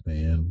Dark,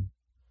 man.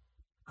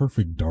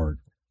 Perfect Dark.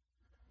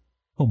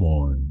 Come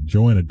on,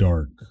 Joanna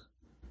Dark.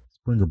 Let's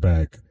bring her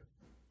back.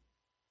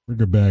 Bring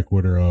her back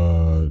with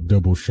her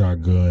double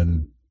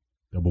shotgun,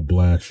 double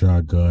blast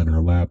shotgun,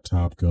 her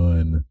laptop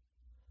gun,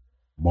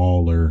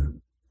 Mauler,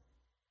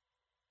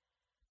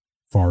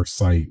 far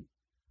sight,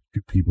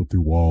 shoot people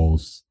through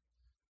walls.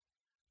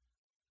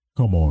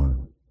 Come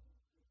on.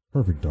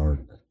 Perfect Dark.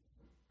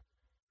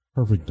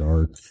 Perfect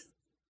Dark.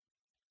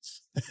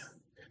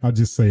 I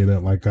just say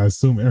that like I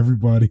assume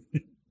everybody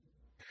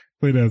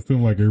say that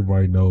assume like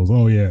everybody knows.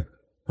 Oh yeah,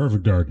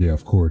 Perfect Dark. Yeah,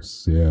 of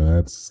course. Yeah,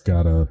 it's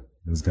gotta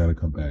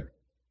come back.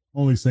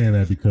 Only saying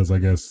that because I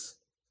guess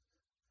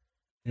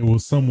it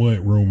was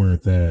somewhat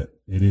rumored that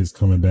it is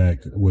coming back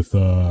with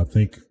I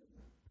think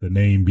the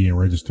name being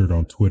registered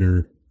on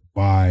Twitter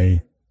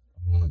by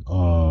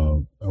a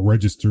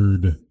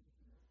registered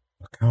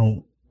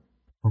account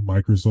from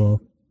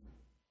Microsoft.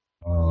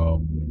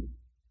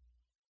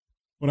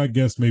 But I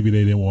guess maybe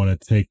they didn't want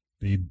to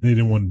they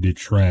didn't want to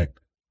detract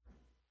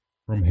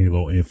from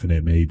Halo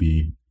Infinite,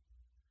 maybe,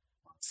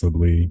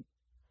 possibly.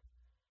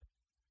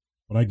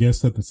 But I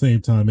guess at the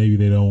same time, maybe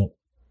they don't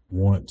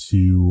want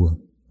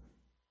to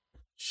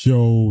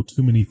show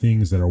too many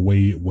things that are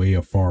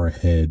way far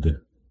ahead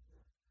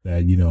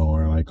that,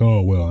 are like,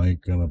 oh, well, I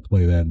ain't going to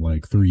play that in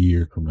like 3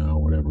 years from now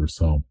or whatever.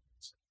 So,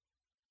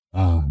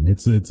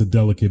 it's a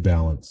delicate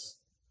balance.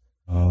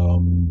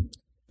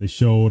 They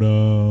showed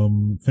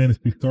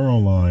Phantasy Star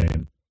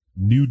Online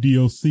new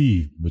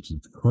DLC, which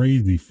is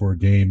crazy for a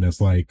game that's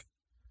like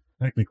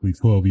technically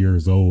 12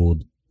 years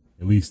old,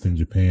 at least in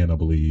Japan, I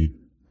believe.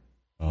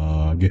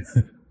 I guess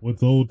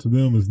what's old to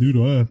them is new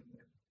to us.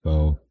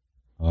 So,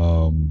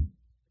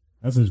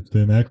 that's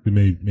interesting.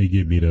 Actually may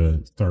get me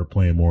to start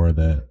playing more of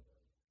that.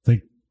 I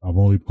think I've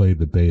only played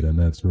the beta, and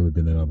that's really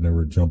been it. I've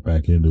never jumped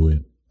back into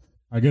it.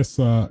 I guess,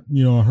 I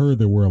heard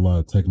there were a lot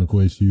of technical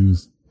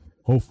issues.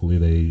 hopefully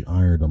they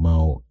ironed them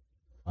out.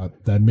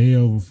 That may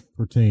have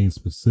pertained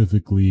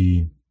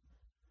specifically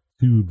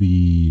to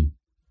the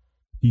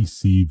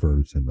PC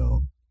version,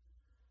 though,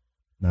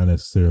 not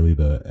necessarily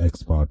the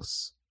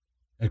Xbox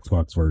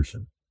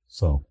version.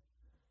 So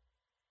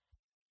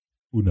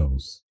who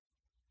knows?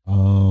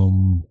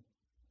 Um,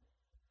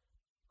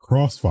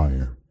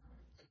 Crossfire,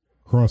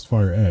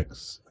 Crossfire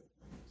X.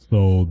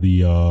 So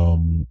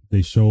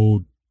they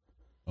showed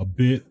a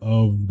bit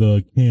of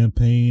the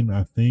campaign.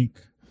 I think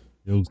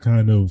it was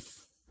kind of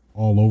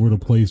all over the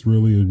place.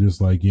 Really, it was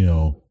just like,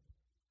 I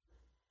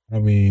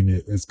mean,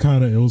 it was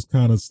kind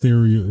of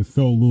stereo. It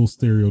felt a little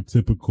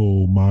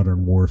stereotypical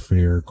Modern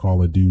Warfare,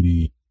 Call of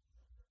Duty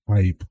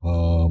type.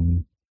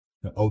 Oh,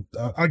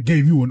 I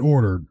gave you an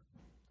order.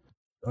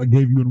 I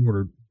gave you an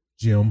order,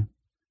 Jim.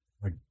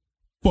 Like,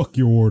 fuck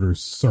your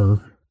orders,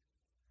 sir.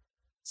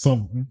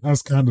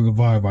 That's kind of the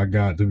vibe I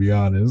got, to be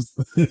honest.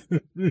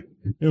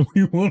 If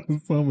we want to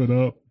sum it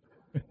up,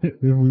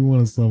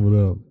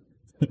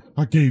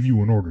 I gave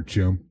you an order,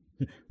 Jim.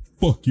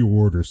 Fuck your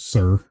order,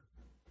 sir.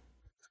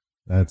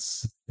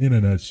 That's in a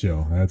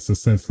nutshell. That's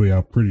essentially,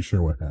 I'm pretty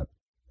sure what happened.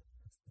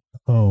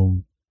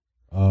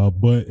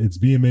 But it's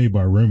being made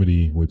by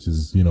Remedy, which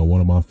is,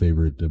 one of my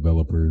favorite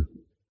developers.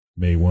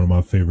 Made one of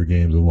my favorite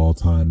games of all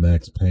time,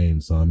 Max Payne.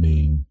 So I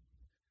mean,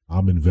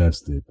 I'm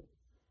invested.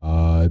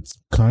 It's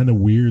kind of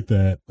weird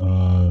that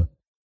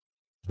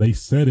they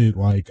said it,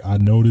 like I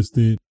noticed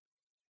it,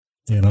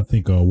 and I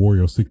think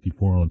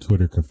Wario64 on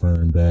Twitter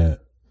confirmed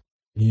that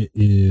it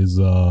is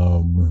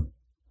the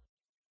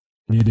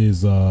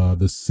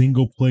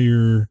single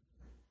player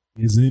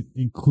isn't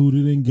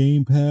included in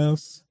Game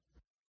Pass,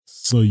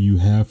 so you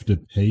have to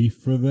pay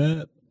for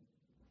that,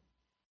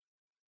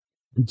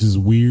 which is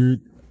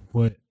weird.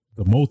 But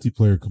the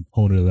multiplayer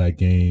component of that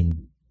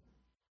game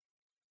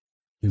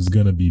is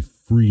gonna be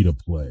free to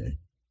play.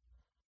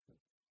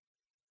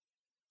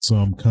 So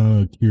I'm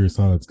kind of curious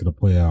how that's gonna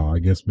play out. I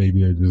guess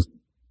maybe they're just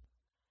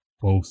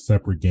both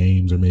separate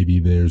games, or maybe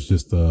there's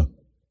just a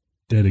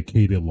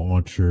dedicated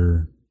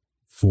launcher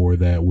for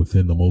that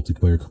within the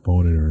multiplayer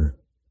component, or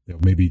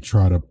maybe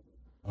try to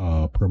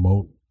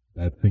promote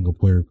that single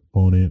player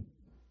component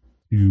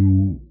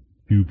to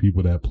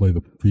people that play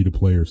the free to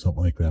play or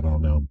something like that. I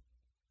don't know.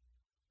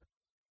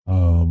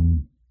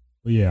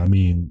 But yeah, I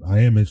mean,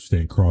 I am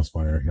interested in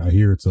Crossfire. I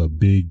hear it's a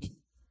big,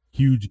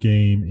 huge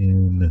game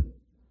in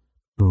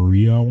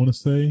Korea, I want to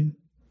say.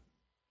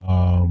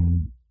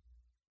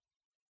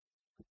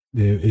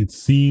 It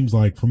seems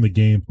like from the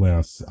gameplay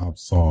I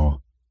saw,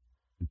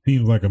 it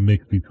seems like a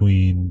mix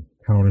between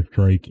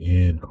Counter-Strike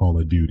and Call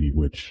of Duty,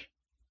 which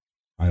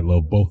I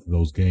love both of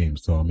those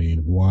games. So, I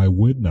mean, why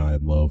wouldn't I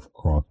love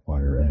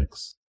Crossfire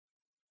X?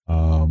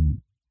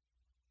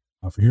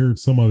 I've heard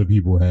some other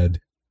people had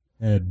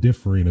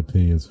differing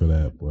opinions for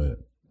that, but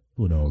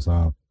who knows?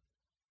 I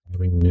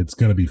mean, it's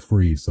gonna be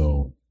free,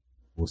 so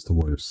what's the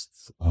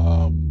worst?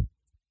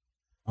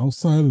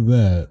 Outside of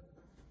that,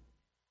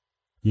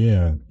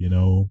 yeah,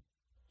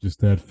 just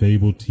that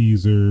Fable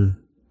teaser,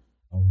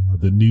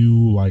 the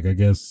new, like, I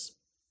guess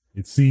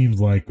it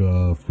seems like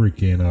a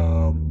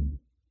freaking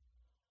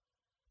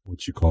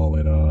what you call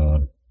it,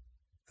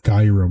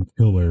 Skyrim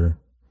killer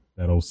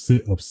that'll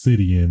sit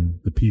Obsidian,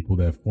 the people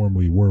that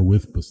formerly were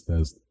with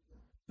Bethesda,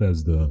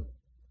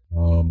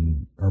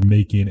 are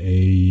making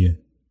a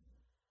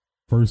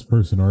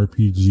first-person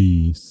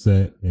RPG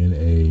set in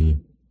a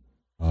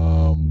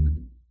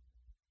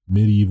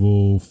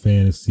medieval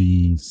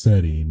fantasy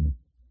setting.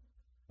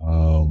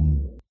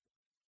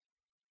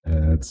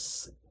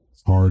 It's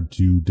hard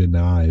to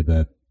deny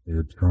that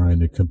they're trying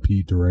to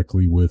compete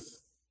directly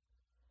with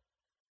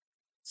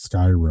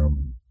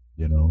Skyrim.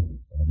 I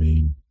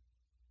mean,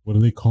 what do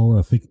they call it?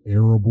 I think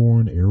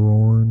Arrowborn.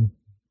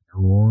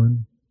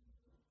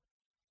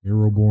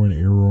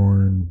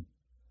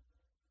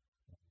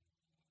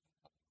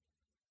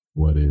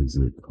 What is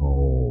it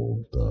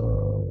called?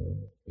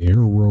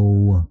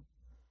 Arrow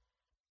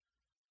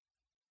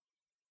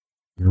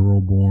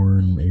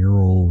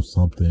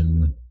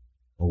something,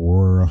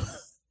 Aurora.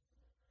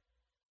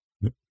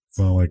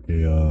 Sound like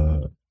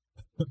a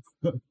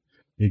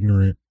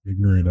ignorant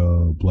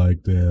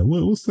black dad.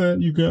 What's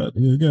that you got?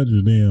 You got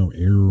your damn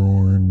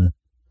Arorn,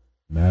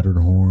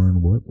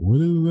 Matterhorn. What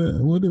is that?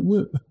 What?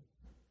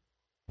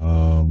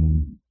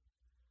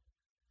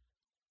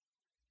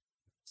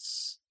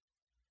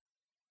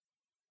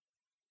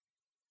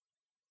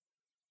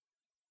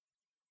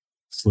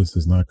 This list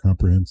is not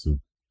comprehensive.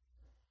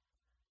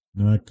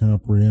 Not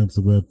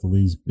comprehensive at the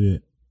least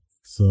bit.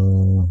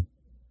 So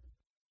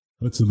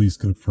let's at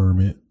least confirm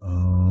it.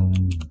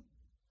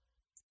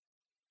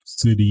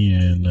 City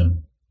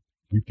and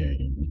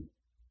game.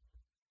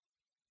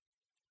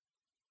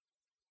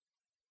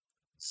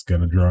 It's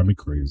gonna drive me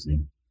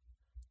crazy.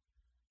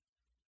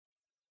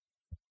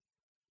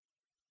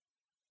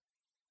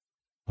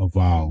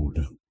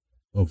 Avowed.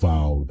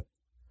 Oh,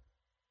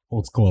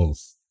 it's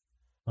close.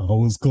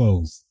 Oh, it's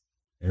close.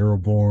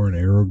 Arrowborn,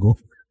 Aragorn.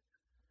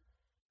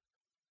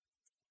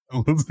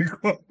 Oh, what's it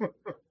called?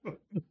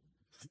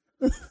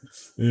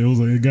 It was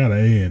it got an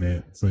A in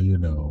it, so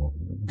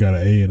got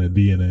an A and a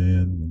D and an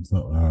N.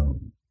 So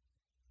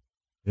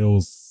it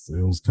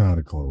was kind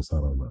of close. I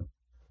don't know.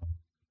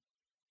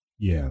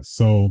 Yeah.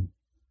 So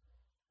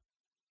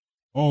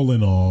all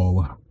in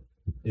all,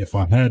 if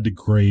I had to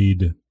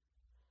grade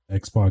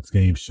Xbox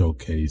Game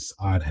Showcase,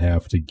 I'd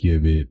have to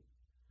give it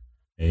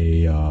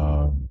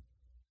a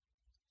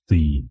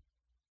C,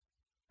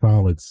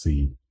 solid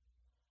C.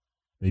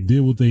 They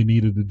did what they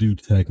needed to do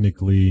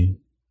technically.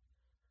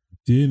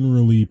 Didn't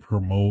really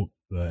promote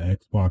the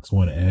Xbox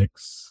One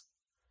X.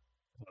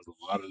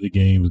 A lot of the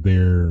games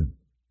there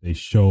they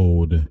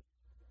showed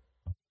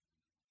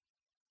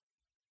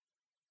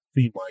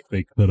seemed like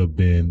they could have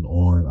been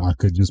on. I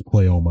could just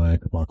play on my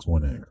Xbox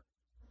One X,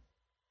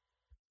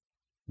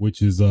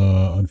 which is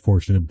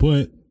unfortunate.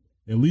 But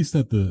at least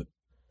at the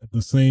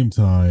same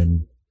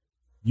time,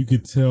 you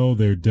could tell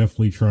they're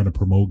definitely trying to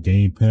promote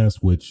Game Pass,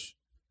 which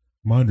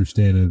my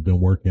understanding has been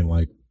working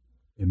like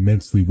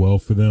immensely well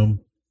for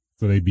them.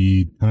 So they'd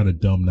be kind of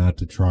dumb not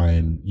to try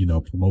and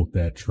promote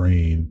that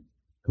train,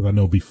 because I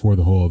know before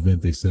the whole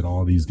event they said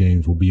all these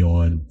games will be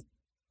on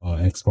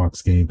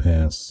Xbox Game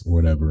Pass or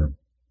whatever.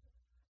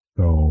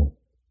 So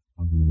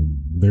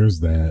there's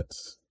that.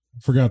 I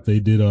forgot they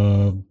did.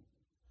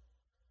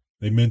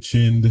 They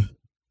mentioned,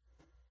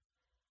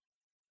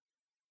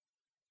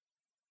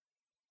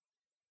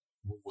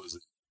 what was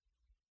it?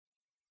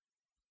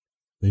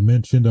 They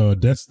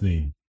mentioned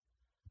Destiny.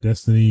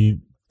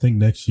 Destiny. I think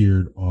next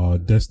year,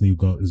 Destiny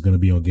is going to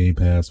be on Game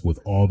Pass with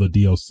all the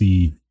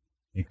DLC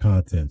and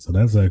content. So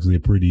that's actually a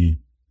pretty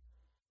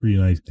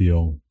nice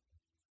deal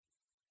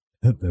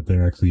that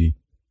they're actually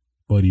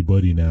buddy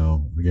buddy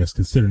now. I guess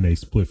considering they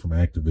split from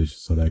Activision,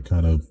 so that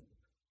kind of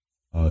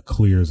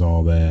clears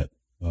all that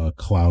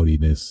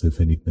cloudiness,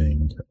 if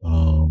anything.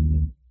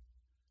 And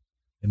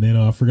then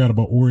I forgot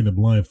about Ori and the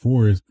Blind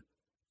Forest.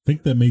 I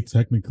think that may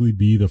technically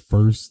be the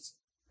first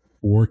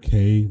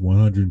 4K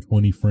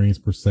 120 frames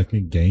per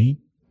second game.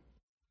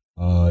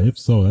 If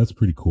so, that's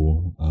pretty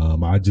cool.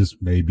 I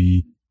just may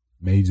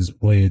just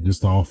play it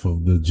just off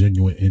of the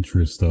genuine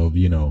interest of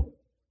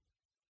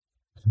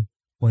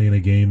playing a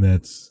game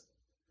that's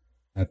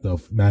at the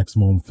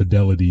maximum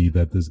fidelity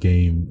that this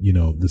game,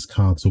 this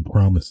console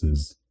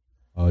promises,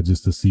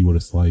 just to see what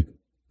it's like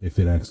if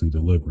it actually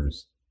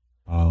delivers.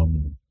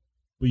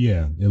 But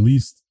yeah, at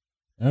least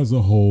as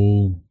a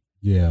whole,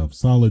 yeah,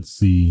 solid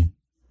C.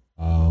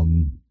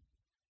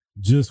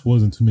 Just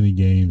wasn't too many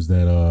games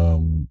that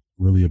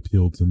really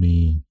appealed to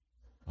me.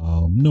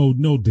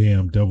 No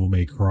damn Devil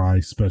May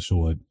Cry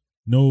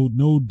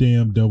no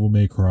damn Devil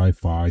May Cry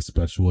 5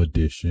 special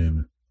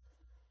edition.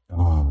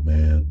 Ah,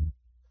 man.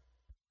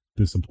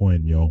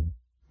 Disappointing, yo.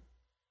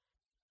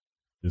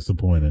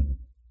 Disappointing.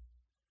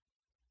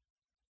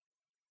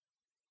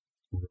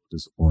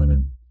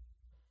 Disappointing.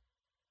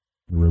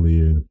 It really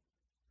is.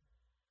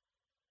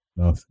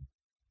 Nothing.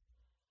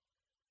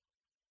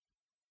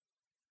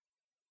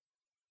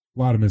 A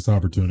lot of missed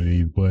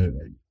opportunities, but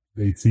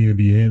they seem to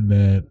be hitting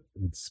that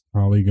it's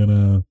probably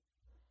gonna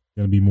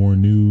be more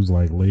news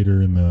like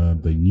later in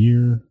the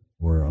year,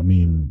 or I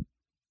mean,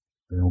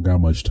 they don't got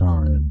much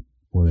time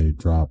before they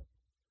drop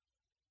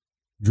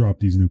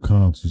these new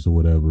consoles or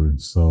whatever.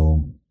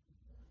 So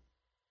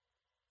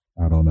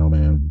I don't know,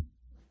 man.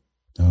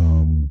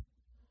 Um,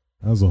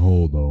 as a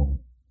whole, though,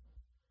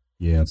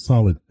 yeah,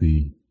 solid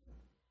C.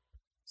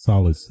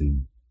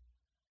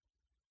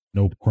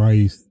 No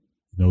price,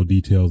 no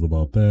details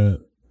about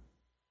that,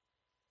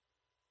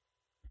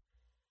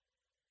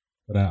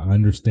 but I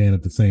understand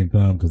at the same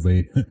time because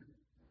they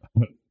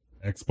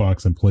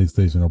Xbox and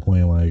PlayStation are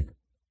playing like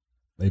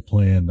they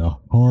playing the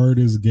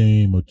hardest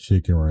game of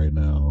chicken right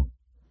now.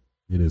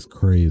 It is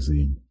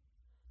crazy.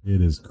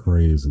 It is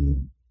crazy.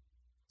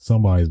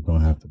 Somebody's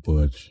gonna have to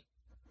butch,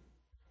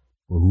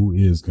 but who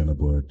is gonna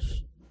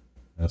butch?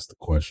 That's the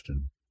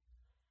question.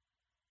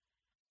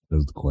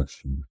 That's the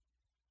question.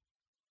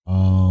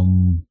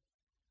 Um,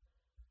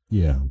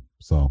 yeah.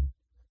 So,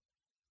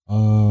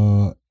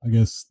 I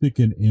guess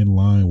sticking in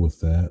line with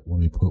that, let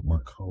me put my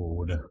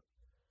code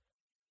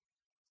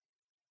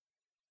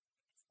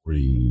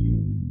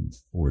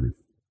 40.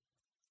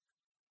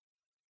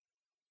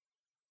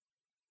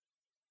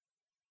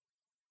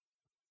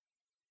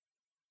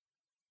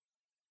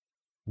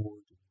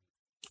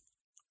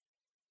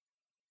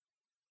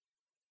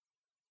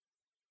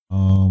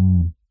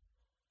 Um,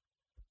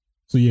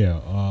 so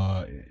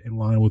yeah, in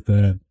line with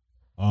that,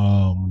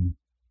 um,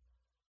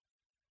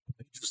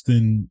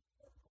 interesting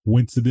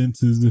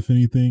coincidences, if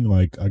anything.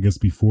 Like I guess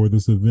before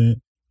this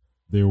event,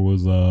 there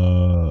was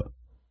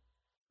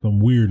some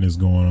weirdness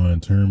going on in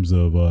terms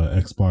of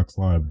Xbox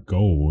Live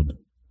Gold,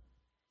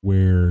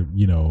 where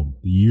the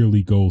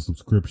yearly gold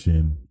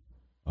subscription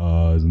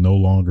is no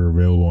longer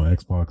available on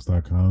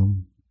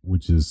Xbox.com,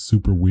 which is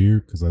super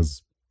weird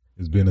because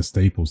it's been a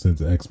staple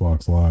since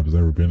Xbox Live has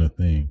ever been a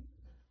thing.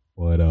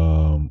 But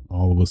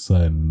all of a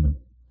sudden,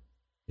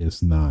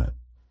 it's not.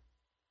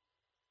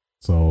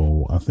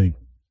 So I think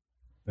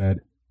that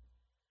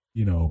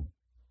you know,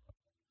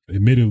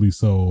 admittedly,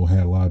 so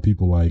had a lot of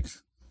people like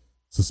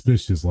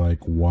suspicious. Like,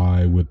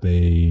 why would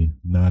they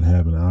not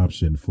have an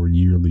option for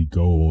yearly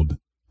gold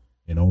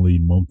and only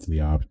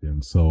monthly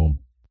options? So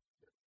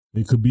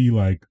it could be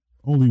like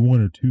only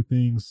one or two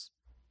things,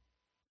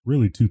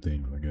 really two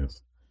things, I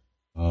guess.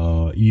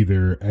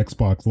 Either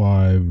Xbox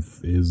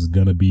Live is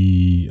gonna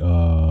be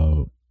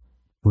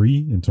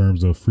free in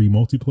terms of free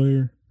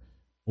multiplayer,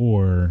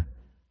 or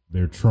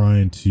they're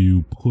trying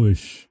to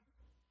push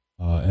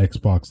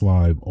Xbox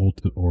Live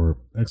or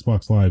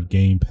Xbox Live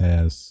Game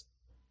Pass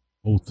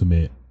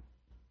Ultimate,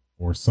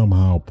 or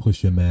somehow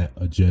pushing that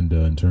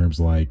agenda in terms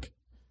like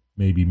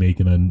maybe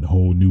making a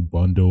whole new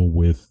bundle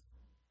with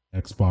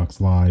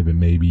Xbox Live and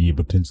maybe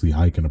potentially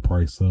hiking the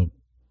price up.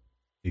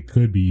 It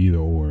could be either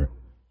or.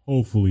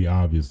 Hopefully,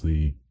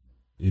 obviously,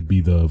 it'd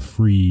be the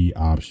free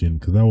option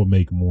because that would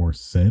make more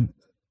sense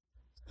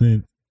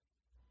since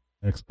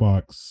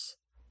Xbox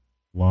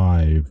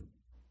Live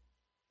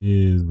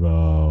is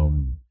or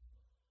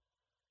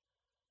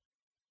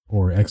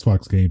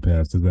Xbox Game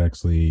Pass is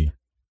actually,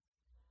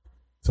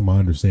 to my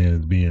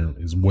understanding,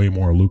 is way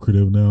more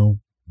lucrative now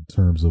in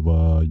terms of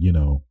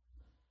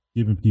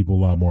giving people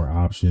a lot more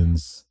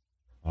options,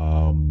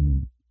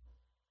 and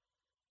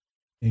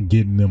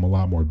getting them a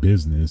lot more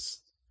business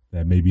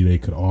that maybe they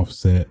could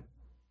offset,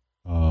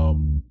 not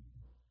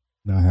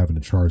having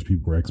to charge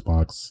people for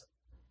Xbox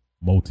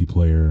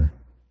multiplayer,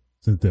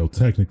 since they'll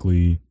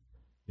technically,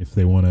 if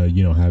they want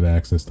to have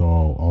access to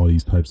all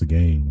these types of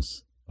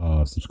games,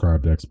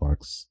 subscribe to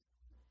Xbox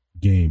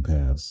Game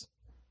Pass.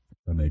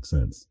 That makes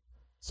sense.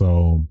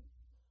 So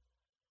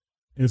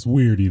it's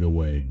weird either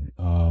way.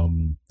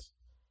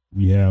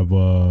 We have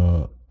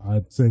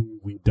I'd say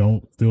we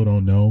still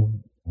don't know.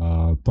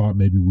 Thought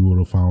maybe we would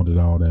have found it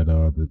out at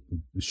the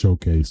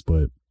showcase,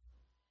 but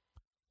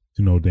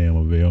to no damn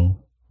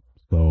avail.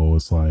 So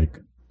it's like,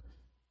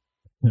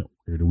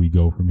 where do we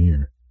go from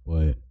here?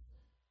 But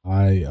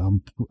I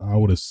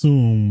would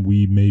assume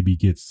we maybe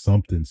get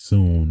something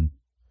soon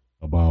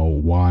about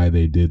why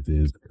they did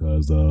this,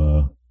 because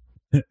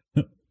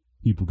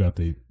people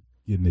getting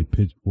their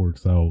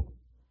pitchforks out.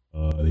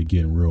 They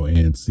getting real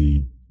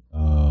antsy.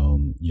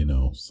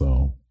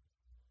 So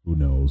who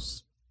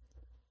knows?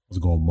 What's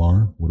going,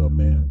 Mar? What up,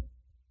 man?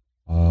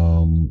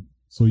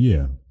 So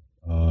yeah,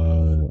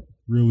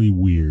 really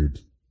weird.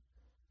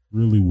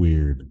 Really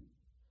weird.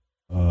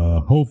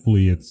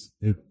 Hopefully if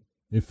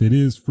it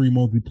is free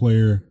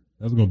multiplayer,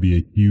 that's gonna be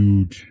a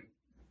huge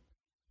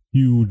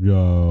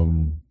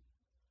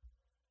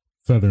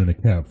feather in the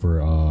cap for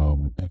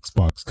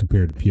Xbox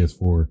compared to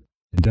PS4,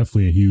 and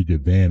definitely a huge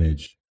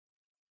advantage,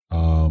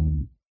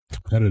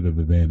 competitive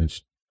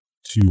advantage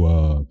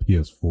to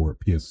PS4,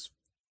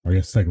 I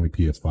guess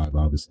technically PS5,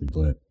 obviously,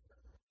 but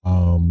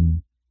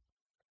and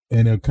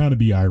it'll kind of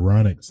be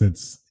ironic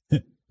since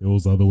it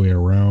was the other way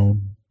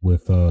around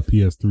with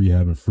PS3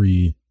 having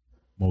free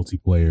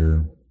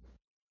multiplayer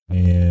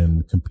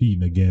and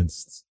competing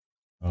against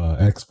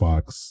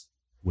Xbox,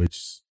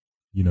 which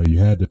you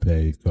had to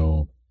pay.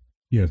 So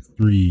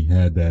PS3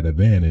 had that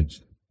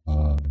advantage.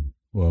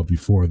 Well,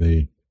 before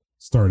they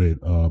started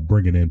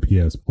bringing in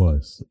PS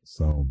Plus.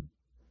 So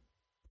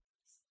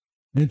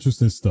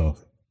interesting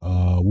stuff.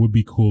 Would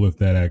be cool if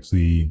that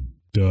actually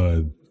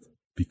does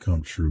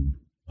become true.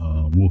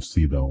 We'll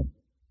see though.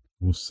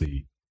 We'll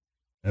see.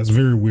 That's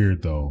very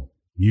weird though.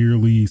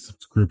 Yearly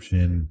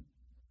subscription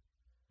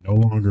no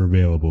longer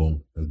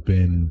available. Has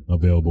been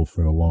available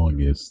for the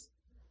longest.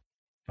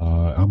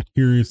 I'm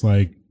curious,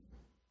 like,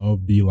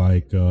 of the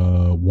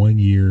 1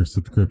 year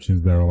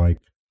subscriptions that are like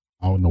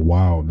out in the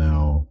wild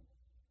now,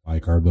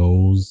 like, are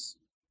those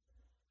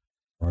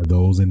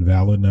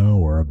invalid now,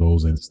 or are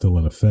those still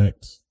in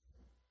effect?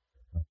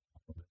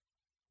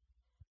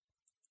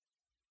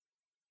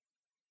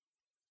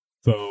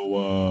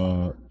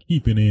 So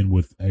keeping in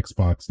with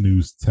Xbox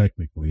news,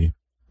 technically,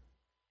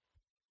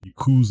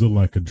 Yakuza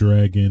Like a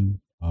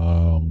Dragon,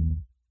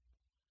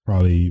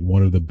 probably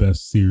one of the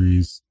best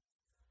series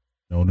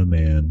known to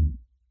man.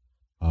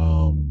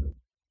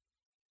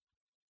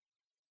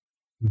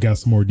 We got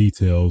some more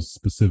details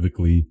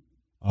specifically,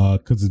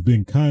 because it's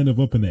been kind of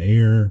up in the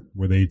air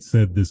where they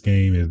said this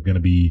game is going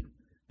to be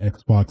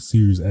Xbox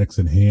Series X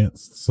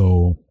enhanced.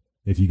 So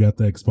if you got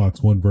the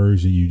Xbox One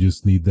version, you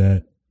just need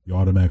that. You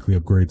automatically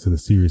upgrade to the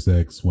Series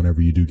X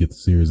whenever you do get the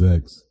Series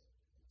X.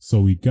 So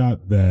we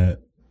got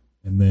that.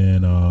 And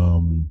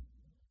then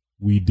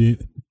we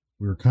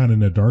were kind of in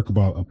the dark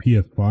about a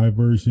PS5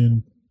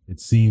 version. It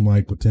seemed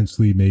like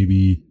potentially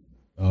maybe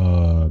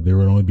there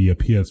would only be a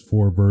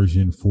PS4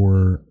 version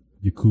for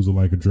Yakuza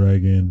Like a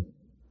Dragon,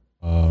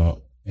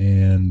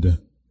 and the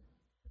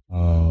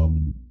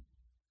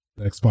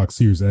Xbox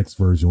Series X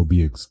version will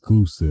be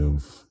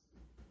exclusive,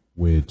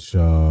 which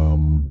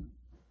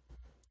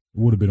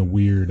would have been a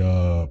weird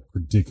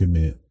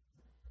predicament,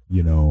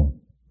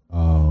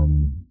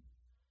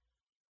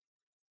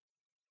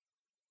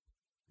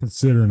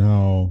 considering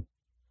how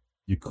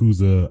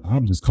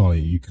I'm just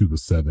calling it Yakuza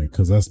 7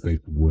 because that's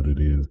basically what it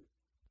is.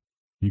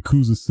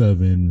 Yakuza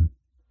 7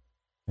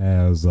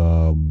 has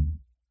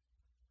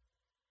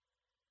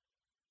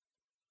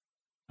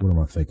what am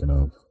I thinking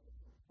of?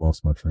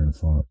 Lost my train of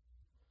thought.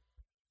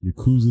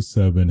 Yakuza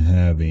 7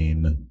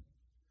 having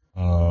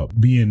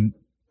being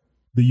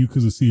the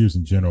Yakuza series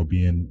in general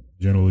being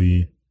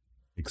generally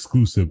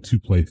exclusive to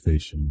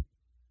PlayStation.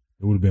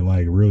 It would have been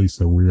like really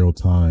surreal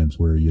times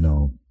where,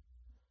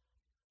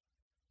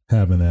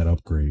 having that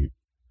upgrade.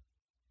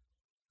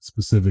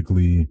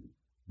 Specifically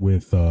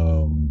with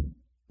the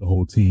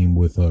whole team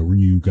with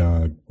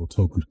Ryuga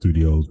Otoku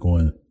Studios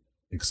going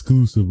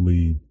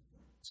exclusively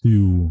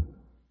to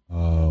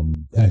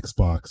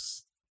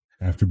Xbox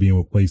after being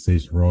with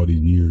PlayStation for all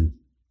these years.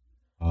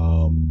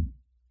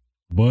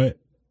 But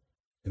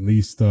at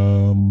least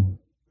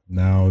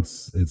now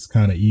it's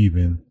kind of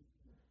even.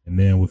 And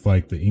then with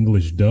like the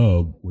English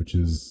dub,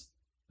 that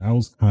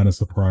was kind of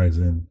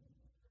surprising.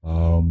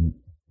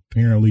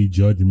 Apparently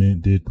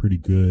Judgment did pretty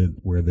good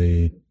where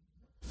they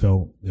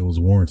felt it was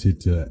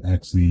warranted to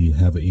actually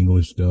have an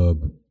English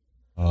dub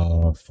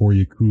for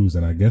Yakuza.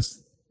 And I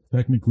guess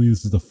technically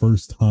this is the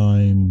first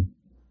time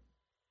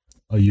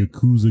a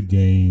Yakuza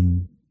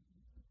game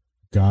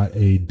got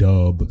a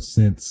dub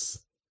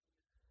since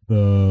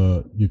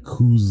the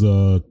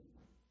Yakuza,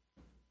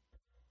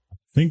 I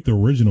think the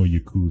original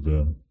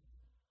Yakuza,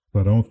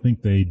 but I don't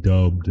think they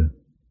dubbed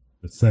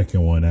the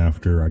second one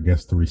after, I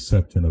guess, the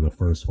reception of the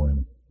first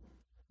one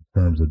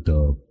in terms of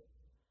dub.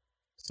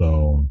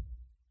 So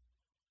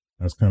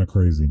that's kind of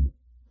crazy.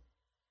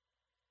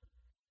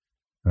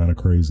 Kind of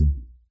crazy.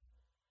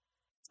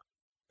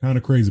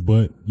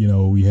 But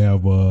we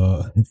have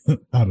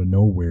out of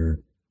nowhere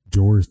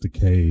George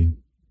Takei,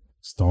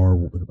 Star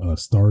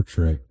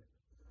Trek,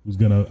 who's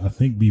gonna, I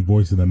think, be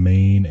voicing the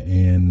main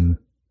and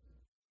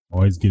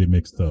always get it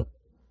mixed up.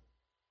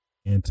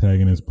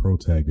 Antagonist,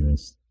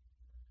 protagonist.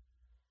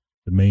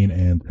 The main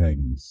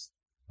antagonist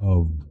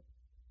of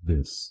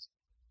this.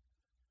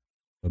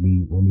 Let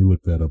me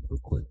look that up real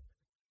quick.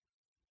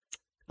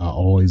 I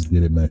always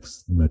get it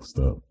mixed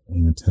up.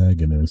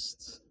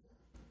 Antagonist.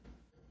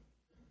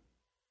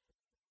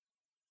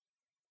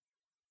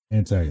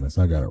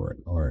 I got it right.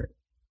 All right.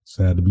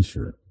 So I had to be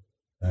sure.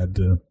 Had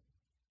to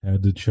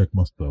check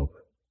myself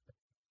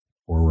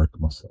or wreck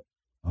myself.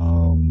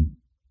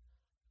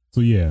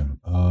 So yeah.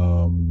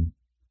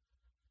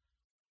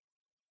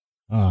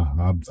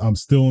 I'm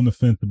still on the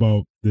fence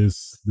about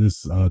this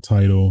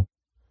title.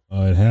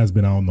 It has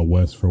been out in the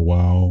West for a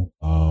while.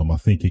 I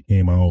think it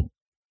came out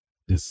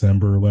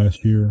December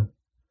last year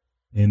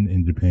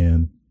in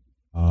Japan.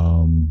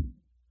 But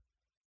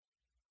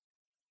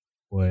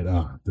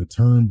the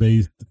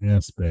turn-based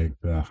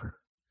aspect,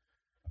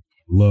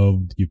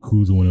 loved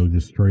Yakuza when it was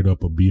just straight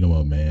up a beat 'em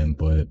up, man.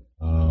 But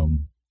we'll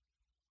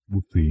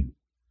see.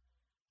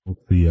 We'll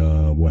see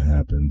what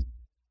happens.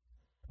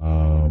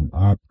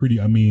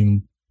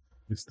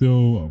 It's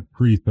still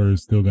pretty sure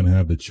it's still gonna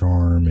have the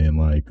charm and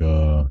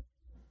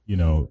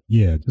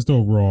just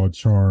overall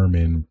charm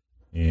and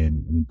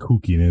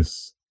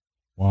kookiness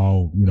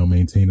while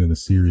maintaining the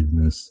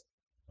seriousness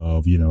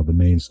of the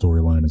main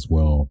storyline as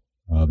well.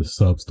 The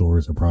sub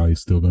stories are probably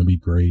still going to be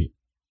great.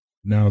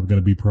 Now it's going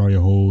to be probably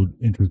a whole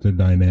interesting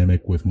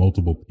dynamic with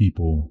multiple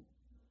people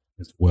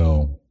as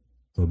well.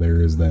 So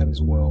there is that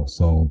as well.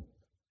 So,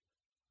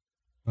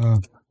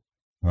 I'm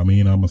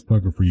a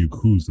sucker for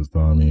Yakuza.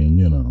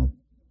 So,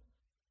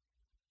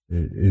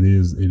 it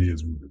is.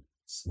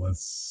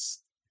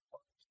 Let's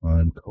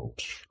time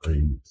coach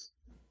trades.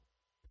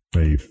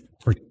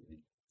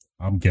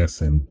 I'm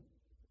guessing.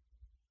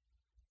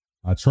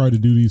 I try to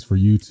do these for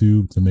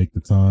YouTube to make the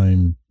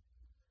time.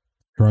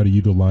 Try to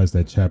utilize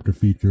that chapter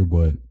feature,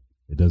 but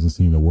it doesn't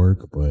seem to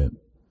work. But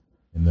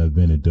in the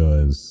event it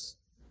does,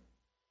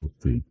 we'll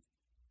see.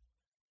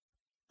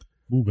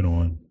 Moving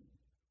on.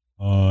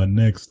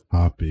 Next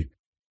topic.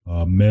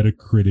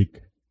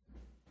 Metacritic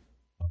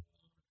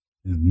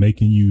is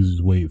making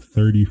users wait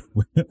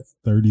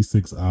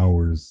 36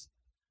 hours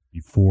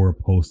before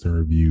posting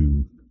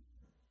reviews.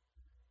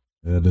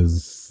 That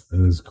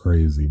is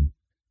crazy.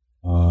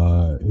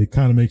 It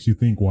kind of makes you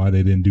think why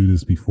they didn't do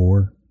this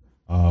before.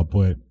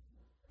 But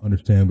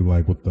understandably,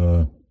 like with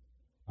the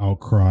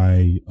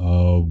outcry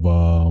of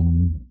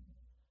The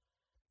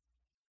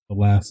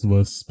Last of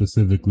Us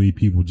specifically,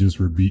 people just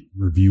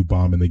review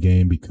bombing the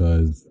game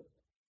because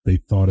they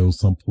thought it was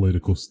some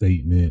political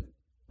statement.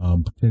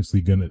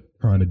 Potentially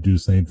trying to do the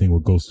same thing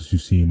with Ghost of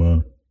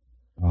Tsushima.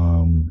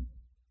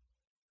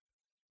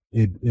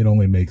 It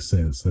only makes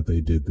sense that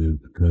they did this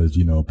because,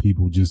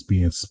 people just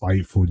being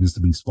spiteful just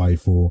to be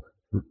spiteful,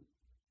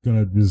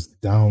 gonna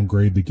just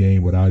downgrade the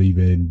game without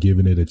even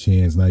giving it a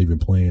chance, not even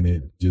playing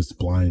it, just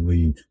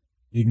blindly,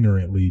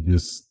 ignorantly,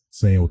 just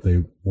saying what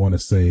they want to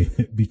say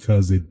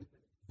because it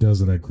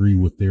doesn't agree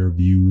with their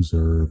views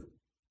or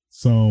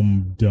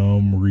some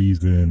dumb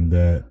reason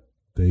that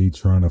they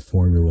trying to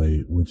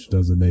formulate, which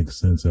doesn't make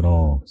sense at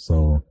all.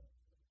 So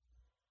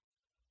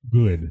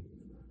good.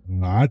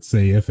 I'd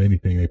say, if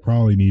anything, they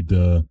probably need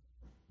to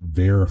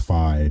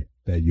verify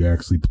that you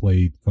actually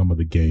played some of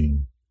the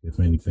game, if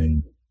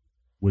anything,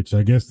 which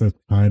I guess that's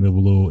kind of a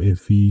little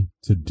iffy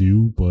to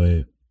do,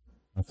 but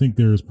I think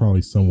there's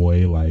probably some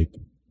way, like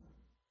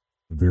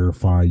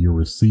verify your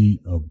receipt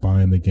of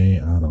buying the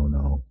game. I don't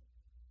know.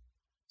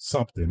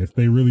 Something. If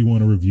they really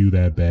want to review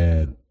that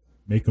bad,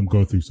 make them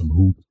go through some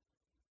hoops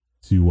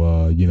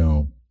to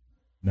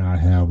not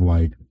have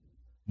like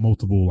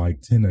multiple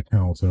like 10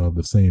 accounts of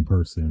the same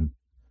person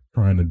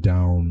trying to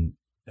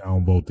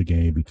downvote the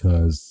game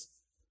because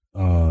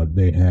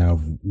they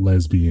have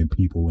lesbian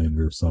people in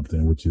it or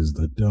something, which is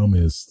the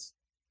dumbest,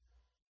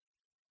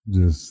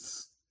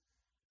 just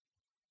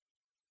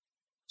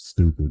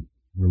stupid,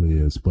 really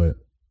is. But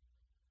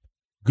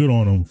good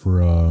on them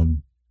for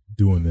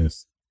doing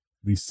this,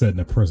 at least setting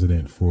a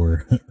precedent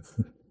for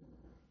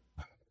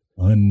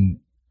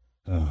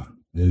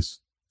this.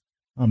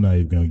 I'm not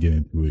even gonna get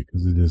into it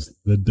because it is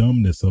the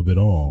dumbness of it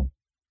all.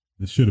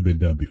 This should have been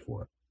done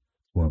before.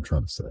 That's what I'm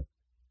trying to say.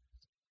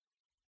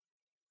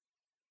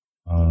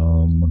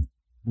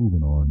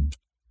 Moving on.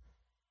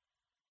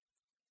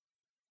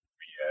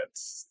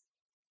 Yes.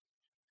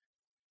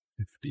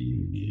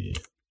 50.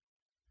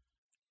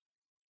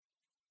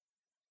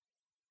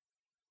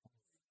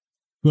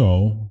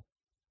 So,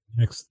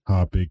 next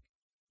topic.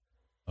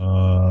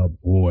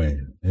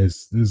 Boy,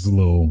 this is a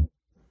little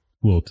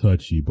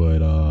touchy, but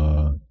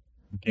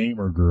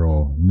gamer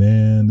girl,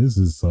 man, this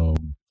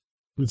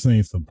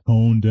ain't some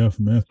tone deaf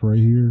mess right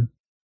here.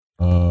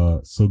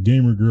 So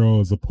gamer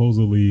girl is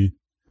supposedly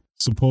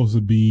supposed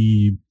to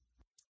be,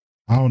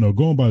 I don't know,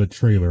 going by the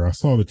trailer. I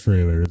saw the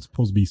trailer. It's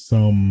supposed to be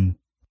some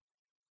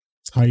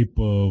type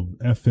of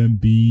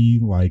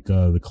FMB, like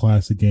the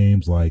classic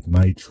games like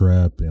Night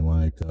Trap and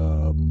like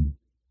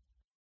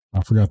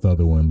I forgot the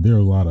other one. There are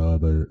a lot of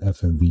other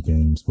FMV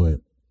games,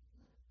 but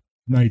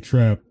Night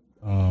Trap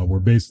were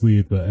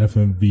basically the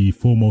FMV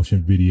full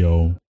motion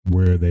video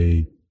where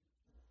they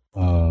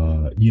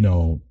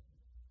you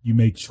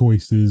make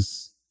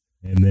choices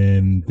and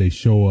then they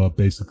show up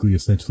basically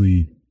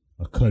essentially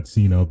a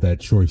cutscene of that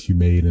choice you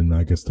made and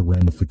I guess the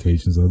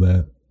ramifications of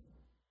that.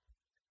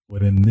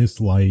 But in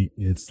this light,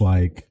 it's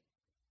like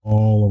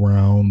all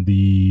around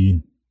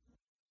the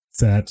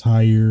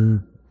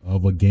satire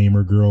of a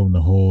gamer girl and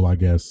the whole, I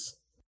guess,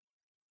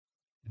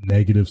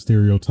 negative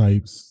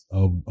stereotypes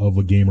of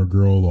a gamer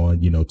girl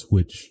on,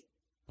 Twitch,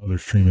 other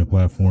streaming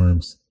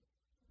platforms.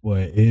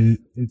 But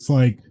it's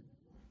like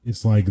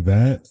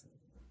that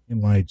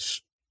and like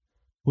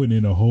putting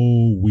in a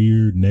whole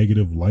weird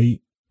negative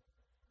light.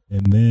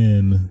 And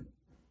then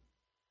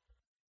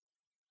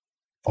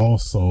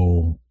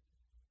also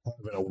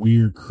having a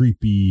weird,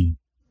 creepy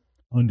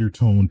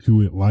undertone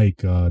to it,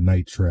 like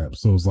Night Trap.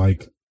 So it's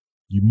like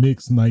you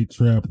mix Night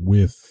Trap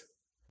with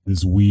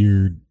this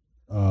weird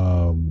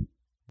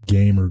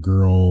gamer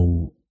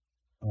girl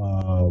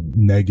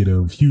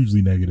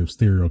hugely negative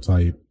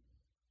stereotype.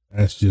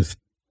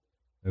 Nothing's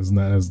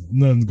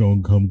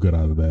gonna come good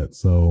out of that.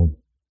 So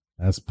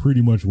that's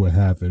pretty much what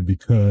happened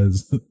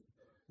because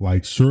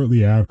like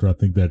shortly after I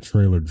think that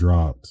trailer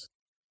dropped,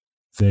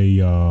 they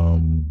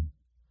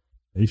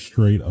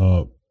straight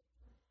up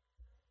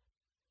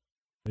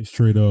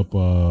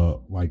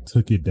like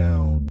took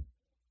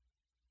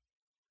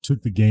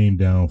the game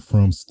down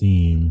from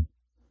Steam.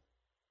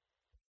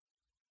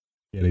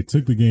 Yeah, they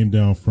took the game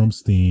down from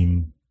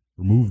Steam,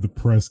 removed the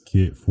press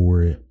kit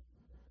for it,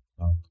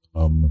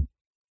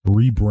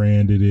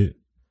 rebranded it.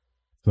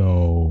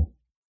 So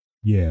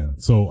yeah,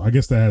 so I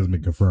guess that hasn't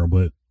been confirmed,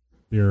 but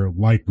they're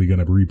likely going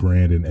to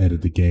rebrand and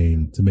edit the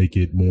game to make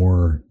it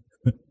more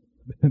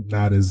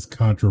not as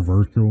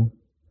controversial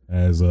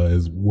as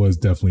was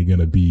definitely going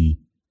to be.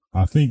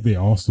 I think they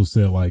also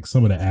said like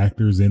some of the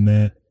actors in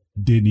that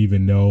didn't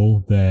even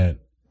know that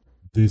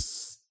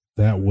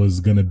that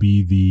was going to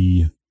be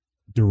the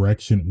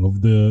direction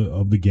of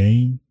the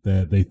game,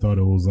 that they thought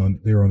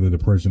they were under the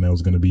impression that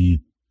was going to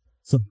be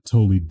something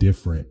totally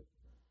different.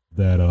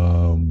 That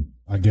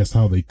I guess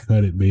how they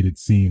cut it made it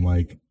seem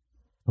like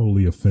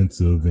totally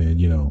offensive and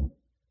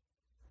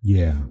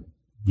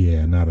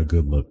not a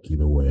good look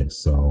either way.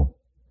 So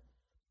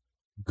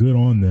good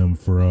on them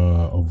for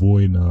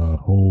avoiding a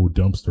whole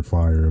dumpster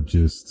fire of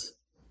just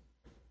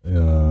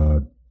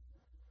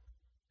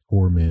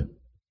torment,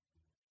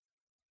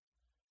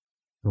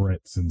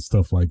 threats and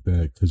stuff like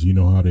that, because you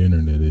know how the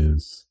internet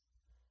is.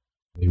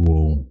 They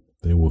will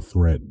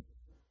threat.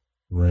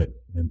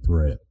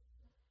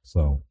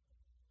 So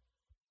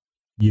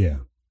yeah.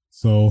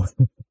 So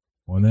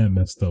on that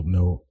messed up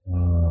note,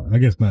 I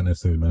guess not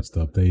necessarily messed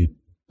up. They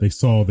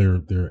saw their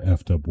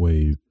effed up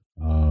wave.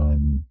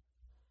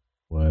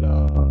 But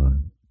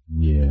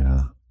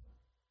yeah,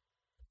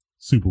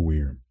 super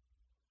weird.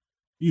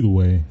 Either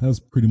way, that's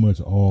pretty much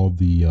all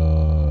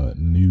the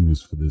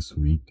news for this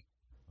week.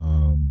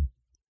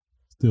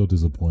 Still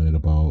disappointed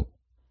about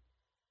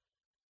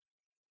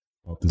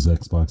this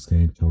Xbox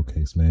game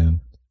showcase,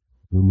 man.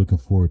 We're looking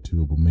forward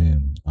to it, but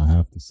man, I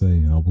have to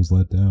say, I was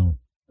let down.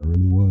 I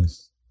really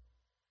was.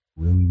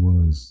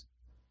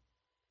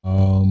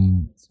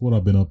 It's what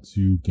I've been up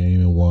to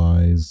gaming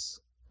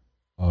wise.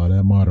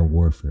 That Modern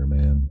Warfare,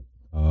 man.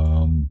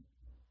 I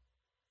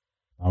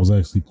was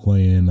actually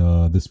playing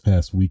this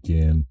past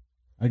weekend.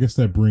 I guess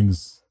that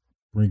brings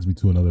me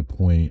to another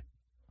point.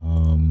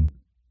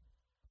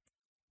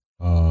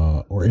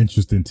 or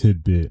interesting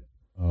tidbit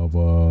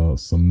of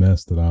some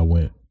mess that I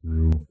went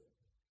through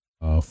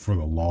for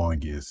the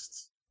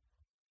longest.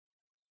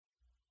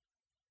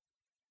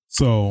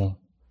 So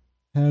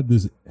I've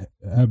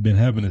been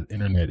having an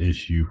internet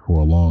issue for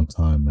a long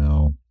time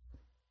now,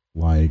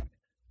 like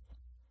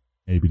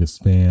maybe the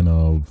span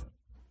of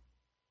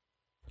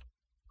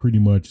pretty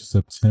much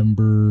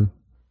September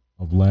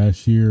of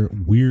last year.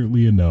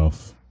 Weirdly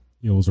enough,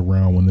 it was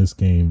around when this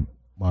game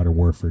Modern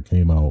Warfare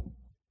came out,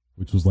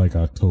 which was like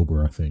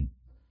October, I think,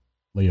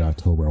 late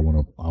October. I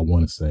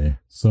want to say.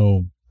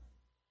 So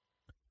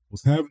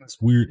was having this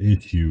weird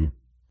issue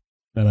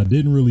that I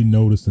didn't really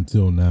notice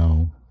until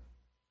now,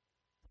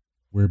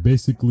 where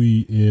basically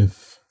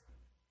if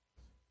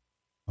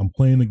I'm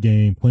playing the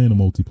game, playing the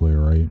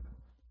multiplayer, right,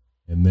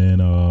 and then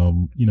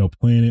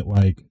playing it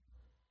like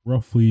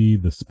roughly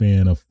the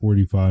span of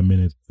 45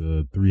 minutes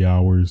to 3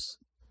 hours,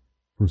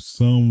 for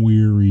some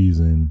weird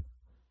reason,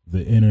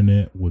 the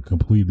internet would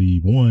completely,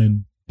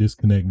 one,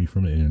 disconnect me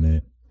from the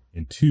internet,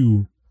 and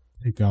two,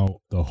 take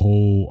out our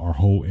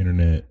whole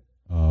internet,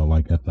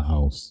 like at the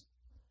house.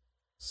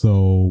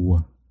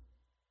 So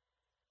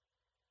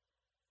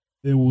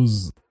it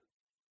was,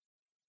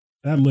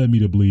 that led me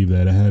to believe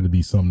that it had to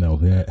be something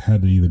else. It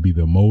had to either be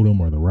the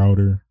modem or the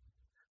router.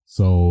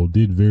 So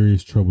did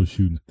various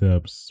troubleshooting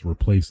steps,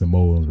 replacing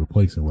modems,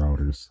 replacing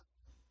routers.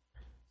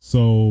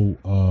 So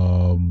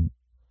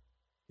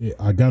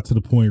I got to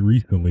the point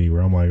recently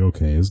where I'm like,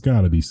 okay, it's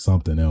got to be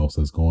something else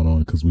that's going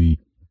on, because we,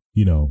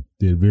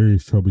 did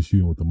various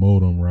troubleshooting with the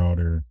modem,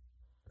 router,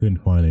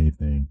 couldn't find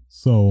anything.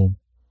 So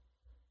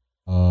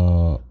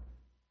I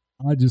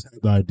just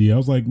had the idea. I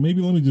was like,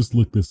 maybe let me just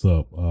look this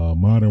up.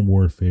 Modern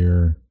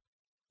Warfare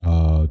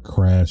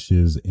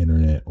crashes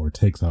internet or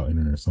takes out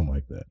internet or something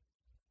like that.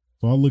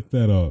 So I looked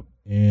that up,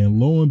 and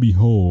lo and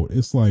behold,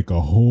 it's like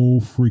a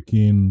whole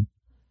freaking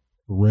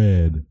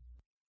thread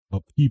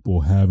of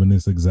people having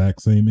this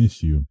exact same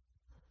issue.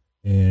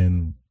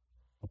 And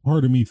a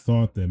part of me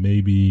thought that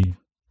maybe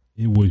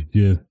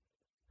it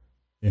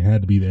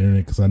had to be the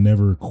internet, because I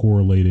never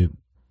correlated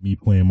me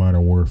playing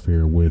Modern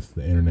Warfare with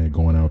the internet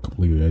going out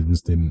completely. That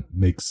just didn't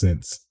make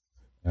sense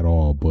at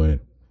all.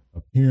 But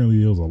apparently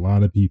there was a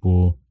lot of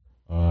people,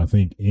 I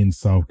think in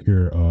South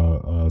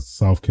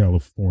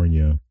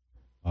California,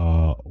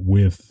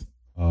 with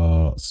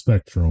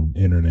Spectrum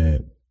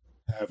internet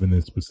having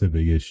this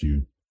specific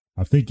issue.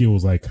 I think it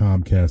was like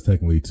Comcast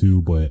technically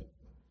too, but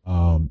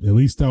at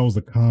least that was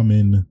a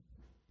common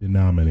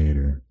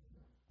denominator.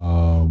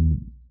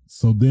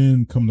 So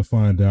then come to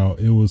find out,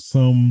 it was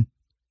some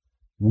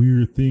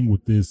weird thing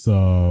with this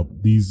a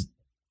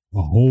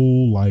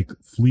whole like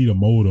fleet of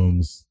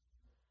modems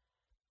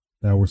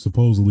that were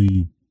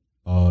supposedly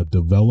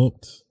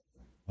developed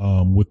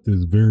with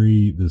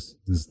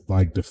this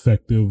like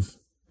defective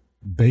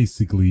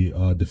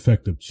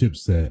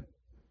chipset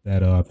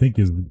that I think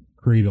is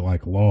created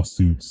like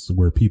lawsuits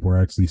where people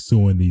are actually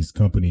suing these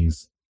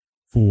companies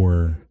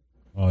for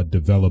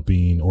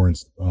developing or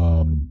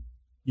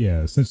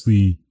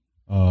essentially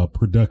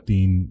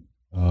producing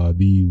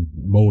the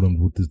modems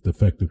with this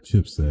defective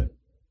chipset.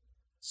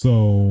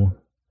 So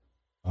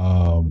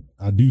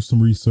I do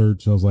some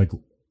research. I was like,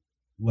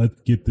 let's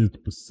get this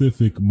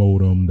specific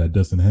modem that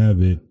doesn't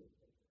have it,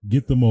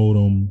 get the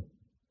modem,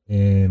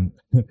 and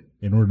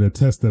in order to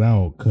test it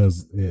out,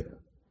 because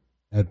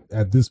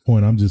at this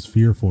point, I'm just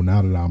fearful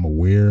now that I'm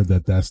aware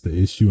that that's the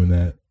issue and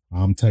that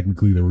I'm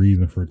technically the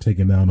reason for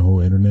taking down the whole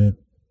internet,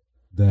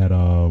 that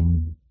I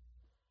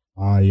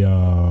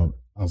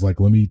was like,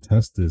 let me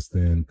test this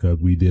then, because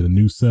we did a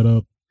new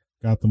setup,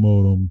 got the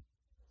modem.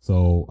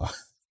 So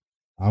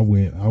I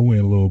went a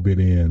little bit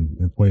in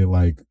and played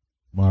like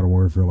Modern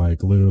Warfare,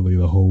 like literally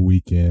the whole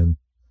weekend,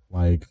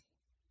 like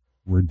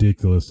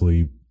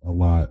ridiculously a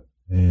lot,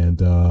 and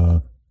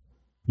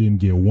didn't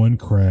get one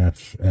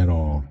crash at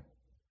all.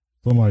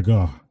 So I'm like,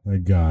 oh,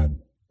 thank God.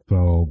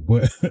 So,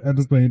 but at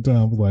the same time,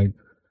 I was like,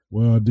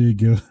 well, I did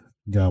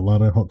got a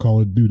lot of Call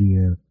of Duty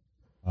in.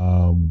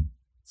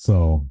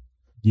 So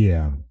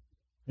yeah,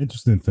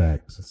 interesting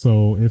facts.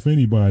 So if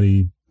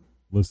anybody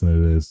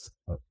listening to this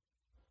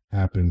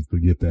happens to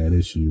get that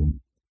issue,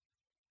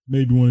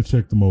 maybe want to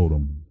check the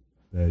modem,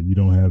 that you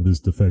don't have this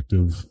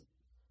defective,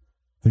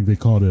 I think they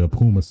called it a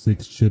Puma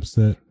 6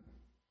 chipset.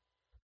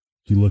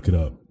 If you look it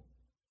up,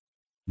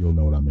 you'll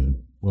know what I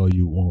mean. Well,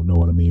 you won't know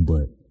what I mean,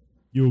 but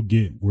you'll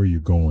get where you're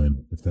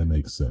going, if that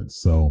makes sense.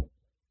 So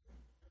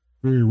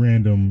very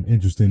random,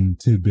 interesting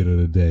tidbit of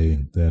the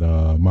day that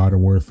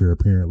Modern Warfare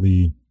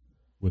apparently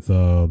with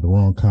the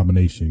wrong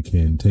combination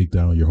can take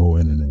down your whole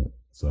internet.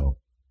 So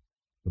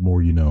the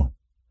more you know,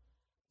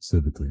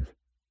 specifically.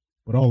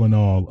 But all in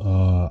all,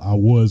 I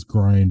was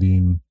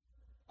grinding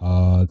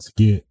to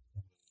get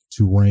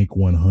to rank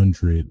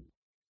 100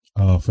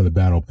 for the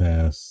battle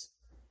pass.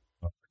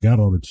 Got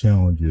all the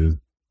challenges.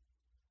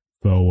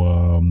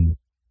 So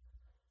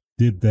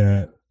did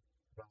that.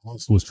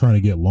 Also was trying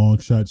to get long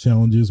shot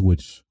challenges,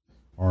 which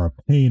are a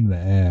pain in the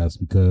ass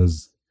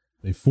because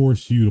they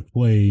force you to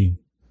play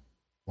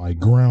like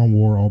ground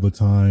war all the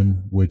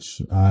time,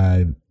 which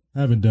I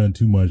haven't done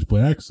too much,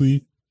 but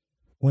actually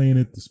playing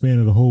it the span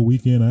of the whole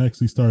weekend, I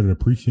actually started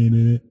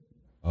appreciating it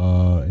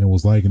and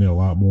was liking it a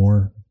lot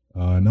more.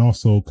 And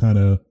also kind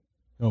of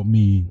helped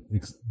me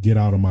get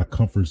out of my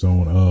comfort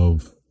zone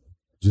of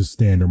just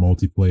standard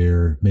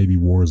multiplayer, maybe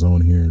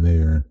Warzone here and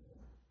there.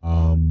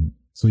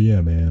 So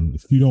yeah, man,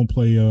 if you don't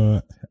play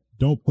or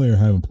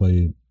haven't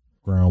played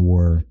Ground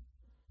War,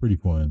 pretty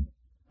fun.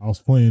 I was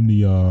playing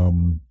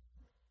the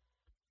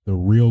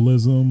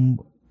realism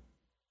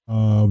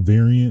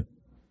variant,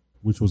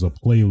 which was a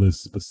playlist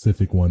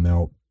specific one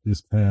out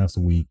this past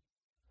week,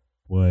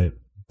 but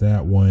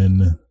that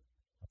one,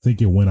 I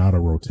think it went out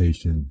of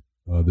rotation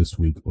this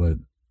week. But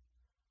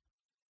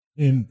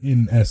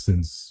in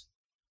essence,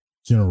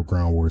 General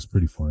Ground War is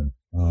pretty fun.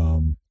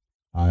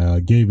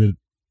 I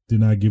did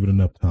not give it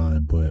enough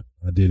time, but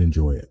I did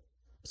enjoy it.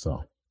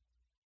 So,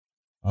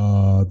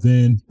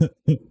 then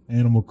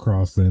Animal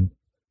Crossing,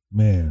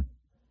 man,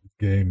 this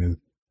game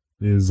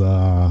is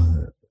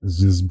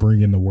just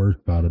bringing the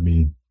worst out of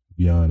me, to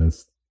be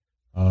honest.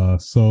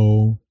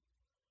 So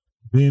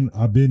then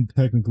I've been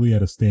technically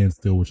at a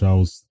standstill, which I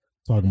was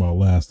talking about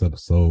last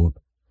episode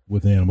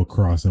with Animal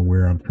Crossing,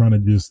 where I'm trying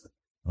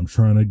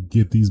to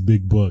get these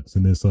big bucks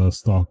in this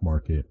stock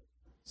market.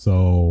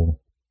 So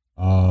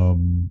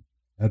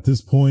at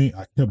this point,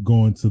 I kept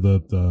going to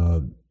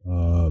the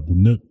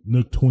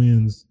Nook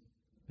twins.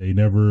 They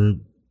never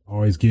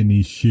always getting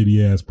these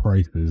shitty ass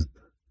prices.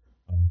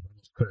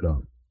 Fed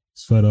up.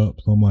 It's fed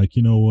up. So I'm like,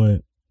 you know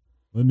what?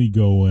 Let me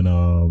go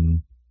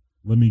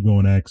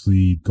and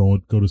actually go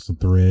to some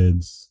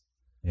threads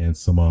and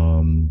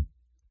some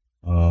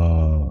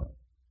well,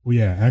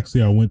 yeah,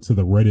 actually I went to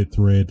the Reddit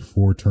thread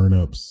for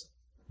turnips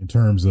in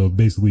terms of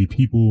basically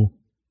people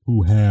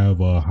who have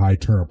high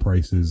turnip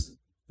prices.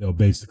 They'll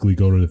basically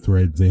go to the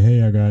thread and say,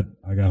 hey, I got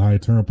high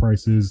turnip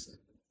prices.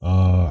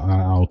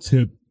 I'll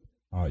tip.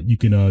 You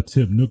can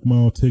tip Nook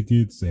Mile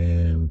tickets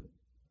and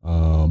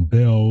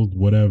bells,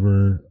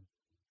 whatever.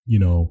 You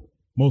know,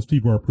 most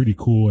people are pretty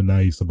cool and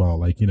nice about,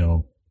 like,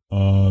 no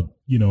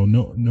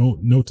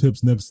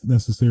tips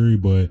necessary,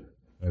 but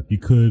if you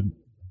could,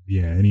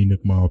 yeah, any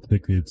Nook Mile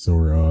tickets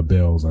or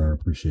bells are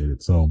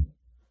appreciated. So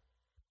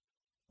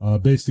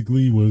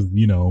basically was,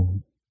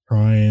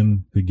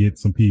 trying to get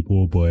some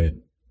people, but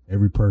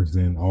every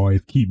person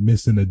always keep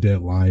missing the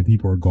deadline.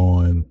 People are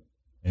gone.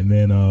 And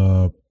then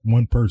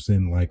one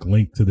person like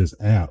linked to this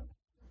app,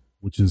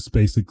 which is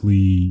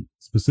basically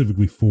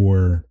specifically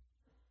for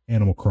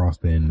Animal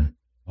Crossing,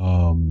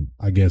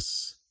 I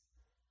guess,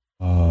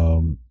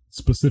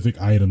 specific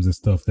items and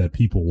stuff that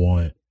people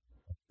want,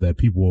 that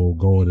people will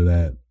go into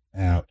that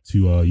app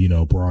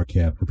to,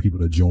 broadcast for people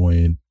to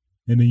join.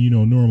 And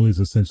then, normally it's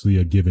essentially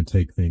a give and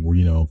take thing where,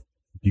 if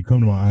you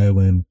come to my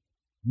island,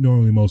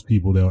 normally most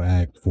people, they'll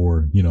act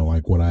for,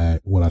 like what I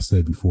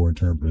said before in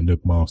terms of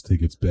Nook Miles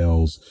tickets,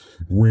 bells,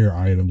 rare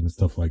items and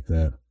stuff like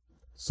that.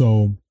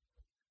 So,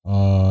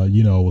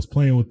 was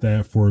playing with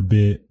that for a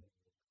bit,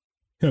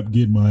 kept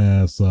getting my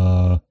ass,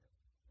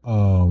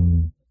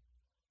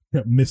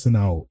 kept missing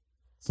out.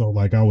 So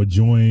like I would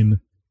join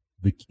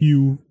the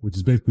queue, which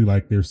is basically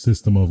like their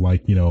system of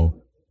like,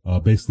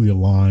 basically a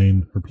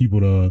line for people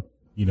to,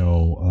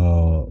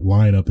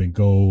 line up and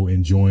go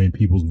and join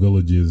people's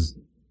villages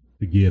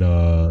to get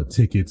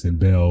tickets and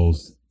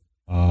bells.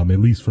 At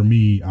least for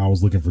me, I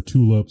was looking for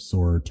tulips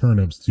or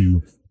turnips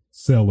to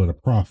sell at a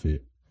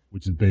profit,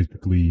 which is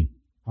basically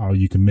how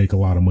you can make a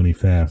lot of money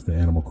fast in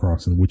Animal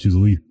Crossing, which is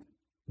at least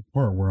the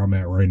part where I'm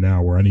at right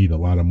now, where I need a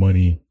lot of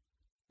money,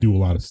 do a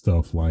lot of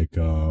stuff like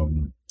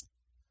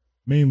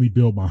mainly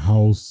build my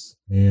house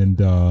and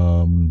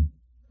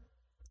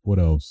what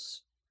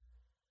else?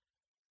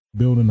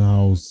 Building a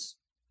house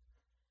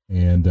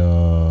and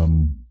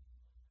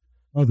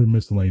other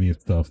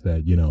miscellaneous stuff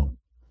that,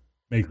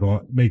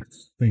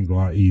 makes things a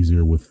lot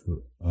easier with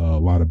a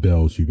lot of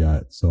bells you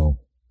got. So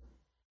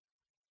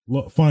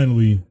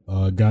finally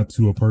got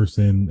to a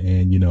person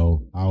and,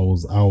 I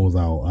was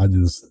out. I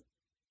just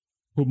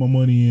put my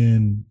money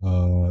in.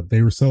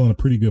 They were selling a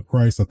pretty good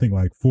price. I think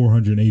like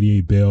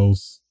 488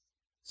 bells.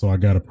 So I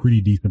got a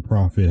pretty decent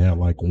profit, had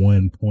like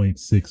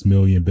 1.6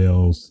 million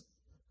bells.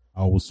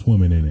 I was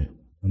swimming in it.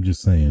 I'm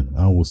just saying,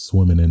 I was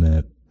swimming in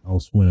that. I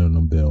was swimming in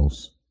them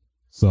bells.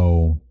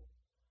 So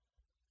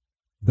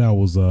that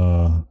was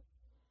a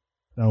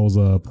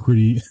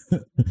pretty,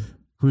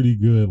 pretty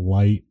good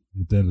light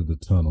at the end of the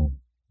tunnel,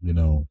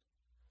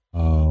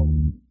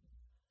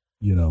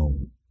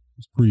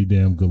 it's pretty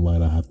damn good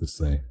light, I have to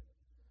say.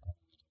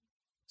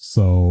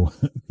 So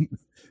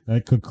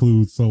that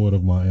concludes somewhat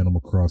of my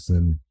Animal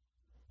Crossing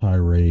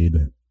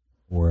tirade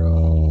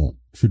or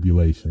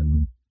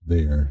tribulation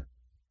there.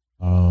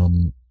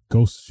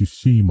 Ghost of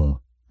Tsushima.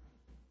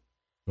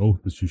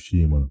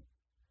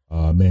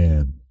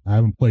 Man, I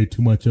haven't played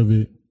too much of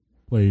it.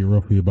 Played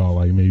roughly about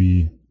like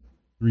maybe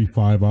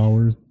 3-5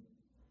 hours.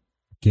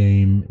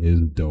 Game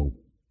is dope,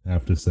 I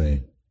have to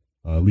say.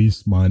 At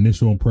least my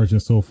initial impression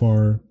so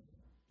far,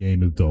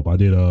 game is dope. I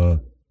did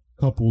a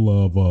couple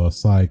of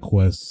side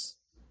quests.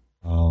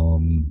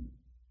 Some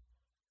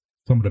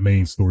of the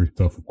main story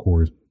stuff, of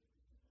course.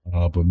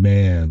 But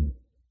man,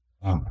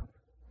 uh,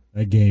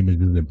 that game is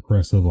just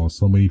impressive on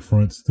so many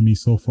fronts to me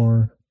so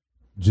far.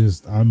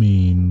 Just, I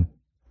mean,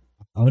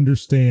 I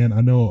understand.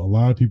 I know a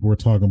lot of people were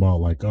talking about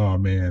like, oh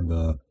man,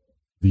 the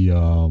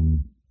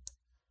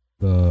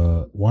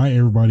why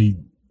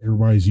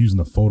everybody's using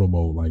the photo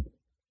mode. Like,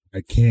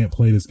 I can't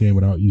play this game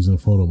without using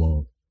photo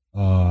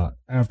mode.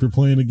 After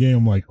playing the game,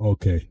 I'm like,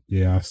 okay,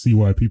 yeah, I see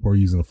why people are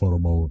using the photo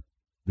mode.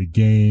 The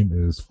game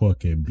is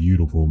fucking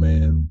beautiful,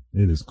 man.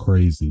 It is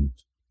crazy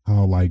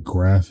how like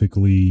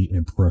graphically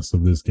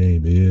impressive this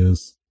game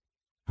is,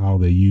 how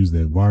they use the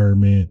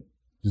environment,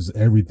 just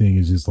everything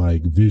is just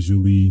like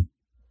visually,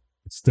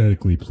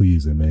 aesthetically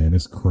pleasing, man.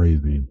 It's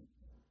crazy.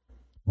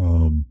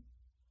 Um,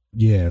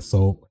 yeah,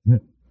 so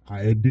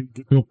I did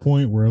get to a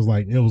point where it was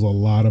like it was a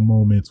lot of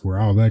moments where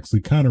I was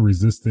actually kind of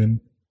resisting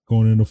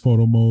going into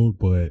photo mode,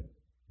 but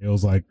it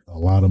was like a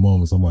lot of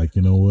moments. I'm like,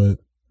 you know what?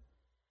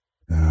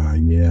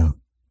 Yeah,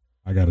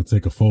 I got to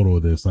take a photo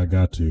of this. I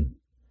got to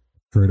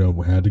straight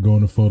up had to go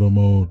into photo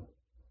mode.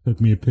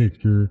 Took me a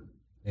picture,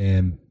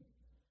 and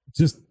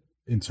just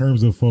in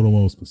terms of photo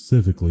mode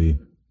specifically,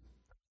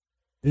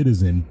 it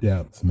is in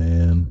depth,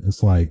 man.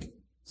 It's like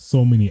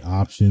so many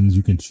options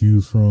you can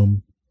choose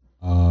from.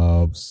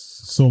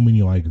 So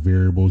many like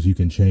variables you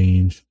can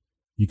change.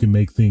 You can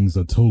make things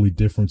a totally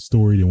different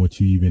story than what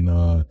you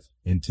even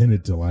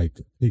intended to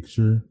like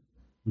picture,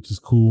 which is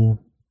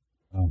cool.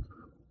 Um,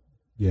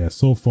 yeah,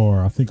 so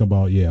far I think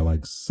about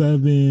like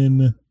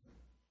 7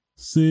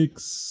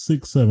 6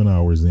 6 7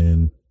 hours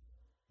in.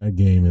 That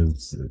game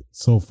is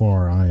so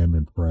far I am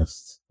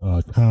impressed.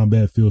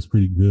 Combat feels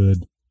pretty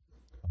good.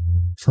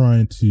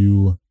 Trying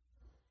to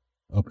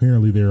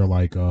apparently there are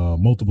like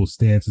multiple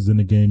stances in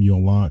the game you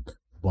unlock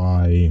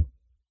by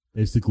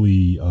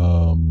basically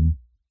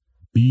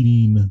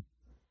beating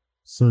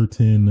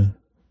certain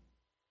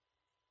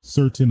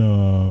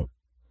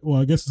well,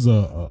 I guess it's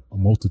a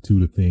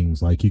multitude of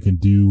things. Like you can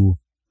do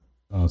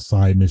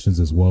side missions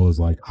as well as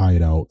like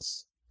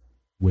hideouts,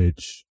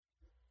 which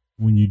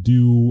when you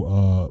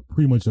do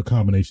pretty much a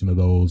combination of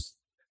those,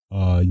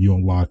 you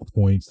unlock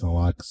points,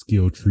 unlock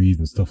skill trees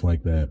and stuff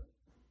like that.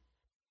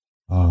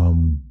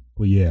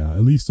 But yeah,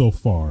 at least so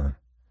far,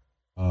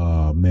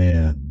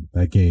 man,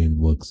 that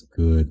game looks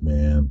good,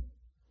 man.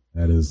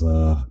 That is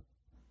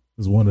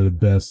one of the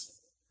best.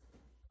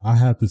 I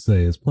have to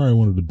say, it's probably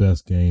one of the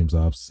best games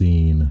I've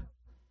seen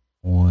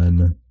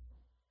on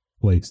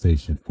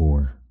PlayStation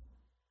 4.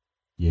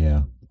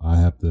 Yeah, I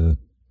have to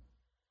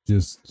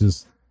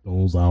just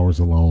those hours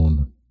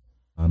alone.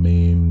 I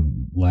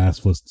mean, Last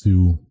of Us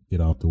 2,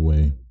 get out the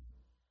way.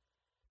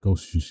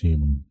 Ghost of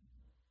Tsushima.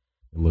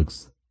 It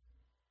looks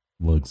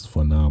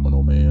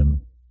phenomenal,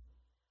 man.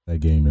 That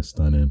game is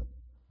stunning.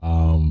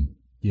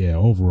 Yeah,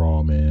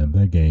 overall, man,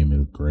 that game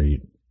is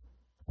great.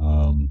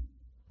 For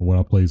what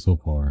I played so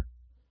far.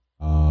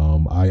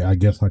 I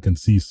guess I can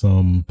see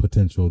some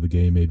potential of the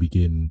game maybe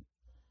getting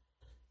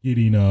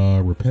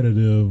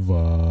repetitive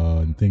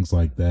and things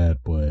like that,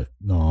 but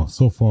no,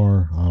 so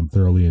far I'm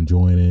thoroughly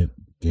enjoying it.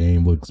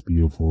 Game looks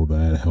beautiful.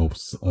 That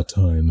helps a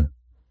ton.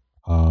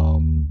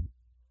 Um,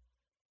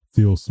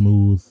 Feels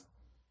smooth.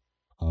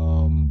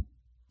 Um,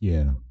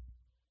 yeah,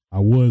 I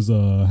was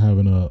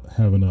having a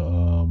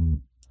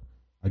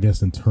I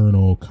guess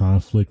internal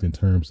conflict in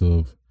terms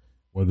of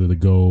whether to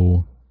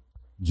go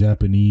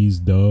Japanese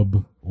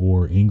dub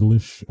or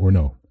English or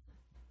no.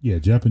 Yeah,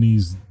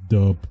 Japanese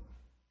dub.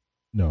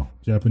 No,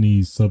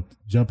 Japanese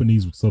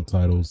with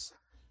subtitles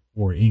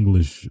or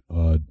English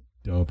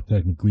dub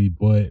technically,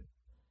 but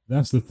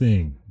that's the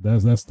thing.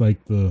 That's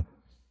like the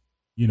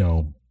you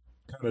know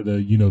kind of the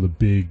the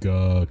big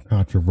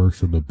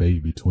controversial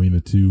debate between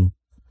the two,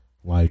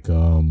 like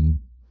dub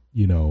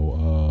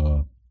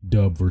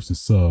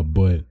versus sub,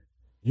 but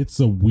it's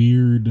a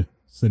weird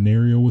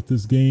scenario with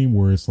this game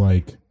where it's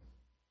like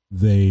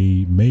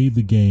they made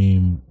the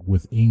game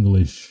with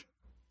English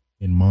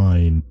in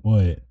mind,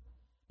 but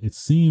it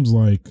seems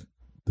like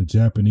the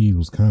Japanese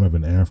was kind of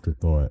an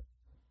afterthought.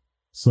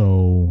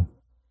 So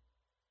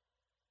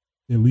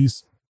at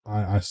least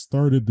I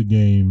started the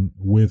game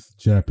with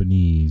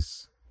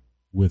Japanese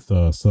with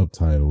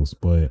subtitles,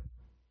 but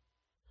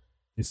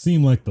it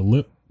seemed like the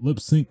lip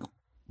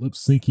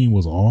syncing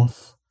was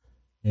off,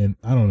 and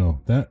I don't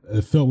know, that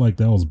it felt like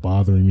that was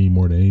bothering me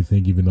more than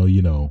anything. Even though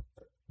a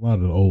lot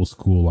of the old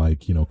school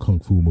like kung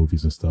fu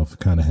movies and stuff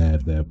kind of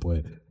had that,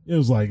 but it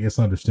was like it's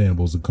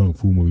understandable it's a kung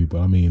fu movie.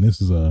 But I mean,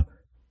 this is a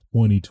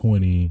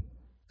 2020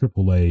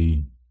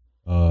 AAA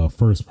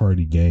first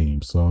party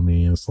game, so I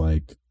mean it's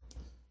like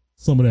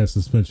some of that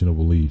suspension of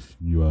belief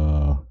you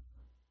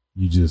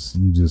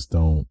just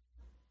don't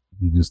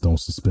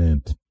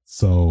suspend.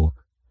 So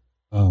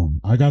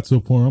I got to a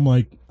point where I'm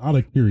like, out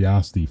of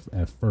curiosity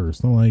at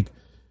first, I'm like,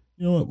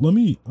 you know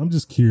what, I'm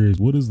just curious,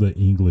 what is the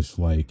English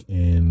like?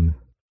 And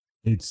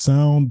it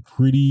sound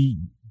pretty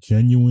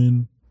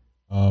genuine,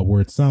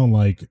 where it sound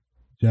like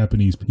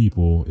Japanese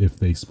people if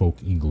they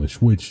spoke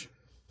English, which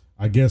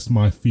I guess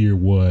my fear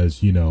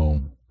was,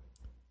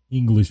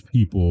 English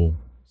people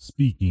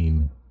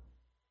speaking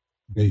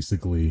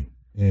basically,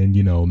 and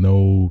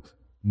no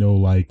no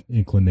like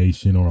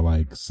inclination or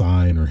like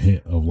sign or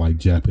hint of like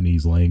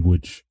Japanese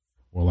language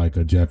or like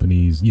a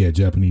Japanese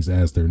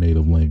as their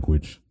native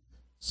language.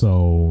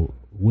 So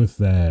with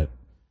that,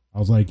 I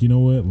was like, you know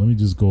what? Let me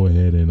just go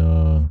ahead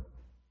and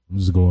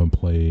just go and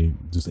play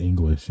just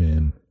English,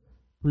 and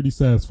pretty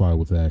satisfied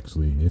with it,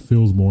 actually. It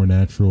feels more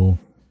natural.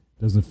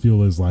 Doesn't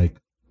feel as like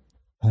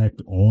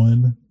packed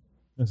on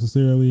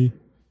necessarily.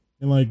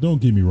 And like,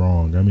 don't get me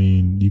wrong. I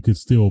mean, you could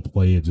still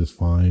play it just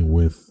fine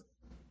with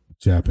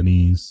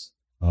Japanese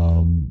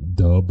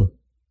dub,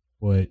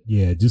 but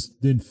yeah, it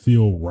just didn't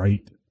feel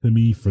right to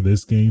me for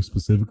this game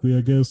specifically,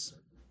 I guess.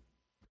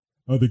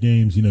 Other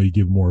games, you know, you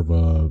give more of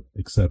a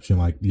exception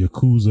like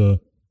Yakuza,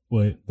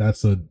 but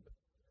that's a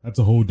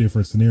whole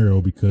different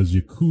scenario because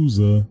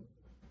Yakuza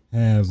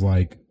has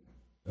like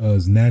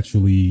is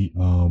naturally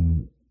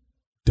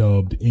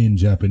dubbed in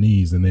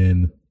Japanese, and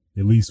then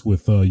at least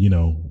with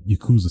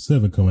Yakuza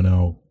 7 coming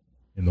out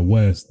in the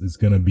West, it's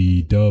gonna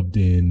be dubbed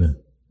in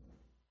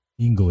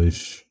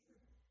English,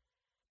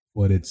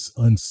 but it's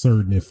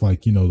uncertain if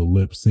like, the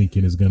lip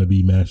syncing is gonna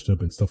be matched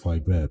up and stuff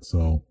like that.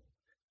 So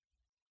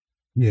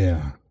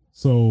yeah.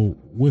 So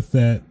with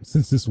that,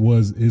 since this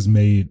is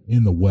made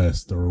in the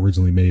West, or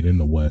originally made in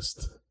the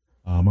West,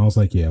 I was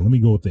like, yeah, let me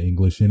go with the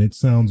English, and it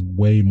sounds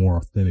way more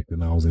authentic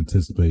than I was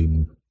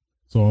anticipating.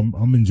 So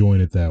I'm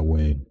enjoying it that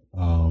way.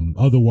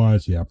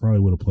 Otherwise, yeah, I probably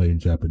would have played in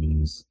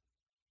Japanese,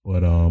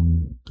 but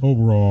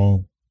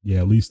overall, yeah,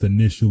 at least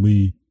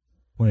initially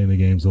playing the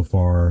game so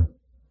far,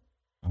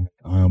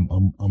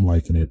 I'm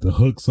liking it. The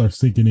hooks are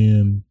sinking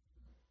in.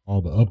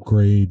 All the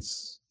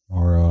upgrades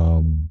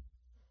are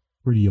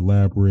pretty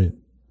elaborate.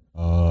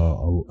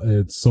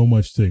 It's so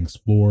much to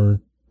explore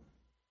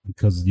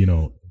because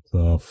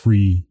it's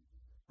free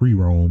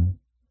roam.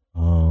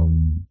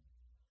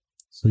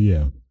 So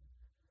yeah,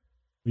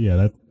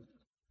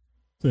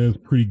 that's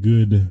pretty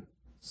good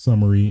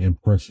summary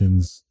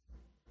impressions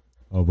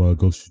of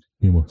Ghost of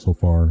Tsushima so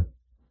far.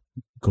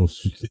 I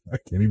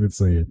can't even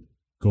say it.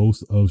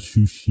 Ghost of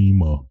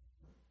Tsushima.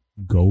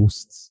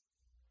 Ghosts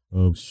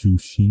of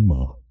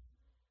Tsushima.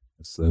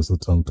 That's a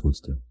tongue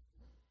twister.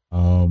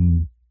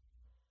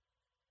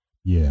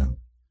 Yeah.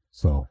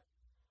 So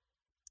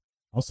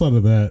outside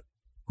of that,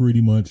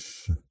 pretty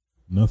much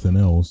nothing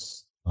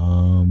else.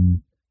 I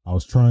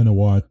was trying to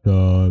watch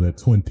that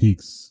Twin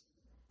Peaks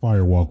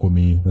Fire Walk with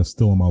Me. That's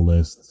still on my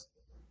list.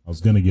 I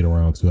was gonna get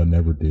around to. I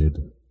never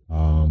did.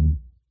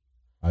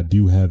 I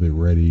do have it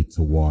ready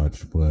to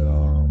watch, but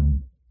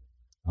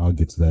I'll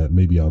get to that.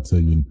 Maybe I'll tell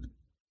you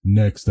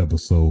next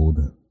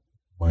episode.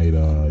 Might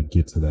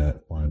get to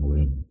that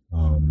finally.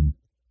 To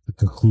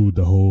conclude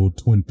the whole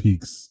Twin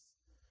Peaks.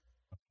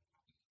 I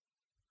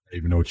don't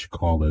even know what you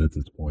call it at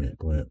this point,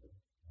 but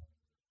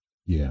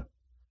yeah.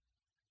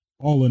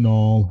 All in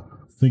all,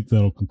 I think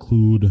that'll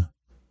conclude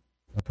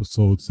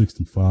episode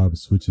 65 of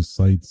Switches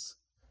Sites.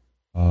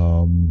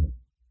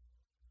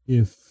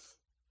 If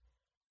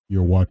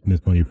you're watching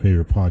this on your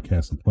favorite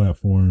podcasting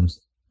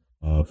platforms,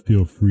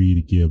 feel free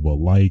to give a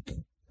like,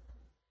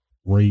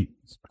 rate,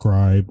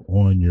 subscribe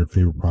on your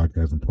favorite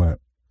podcasting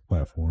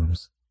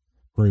platforms.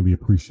 Greatly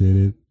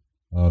appreciated.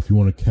 If you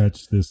want to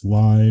catch this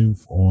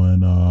live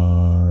on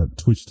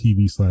Twitch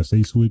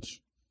TV/aswitch,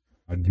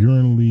 I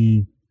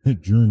generally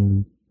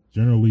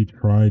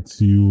try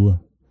to.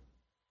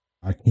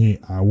 I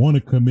want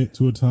to commit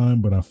to a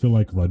time, but I feel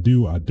like if I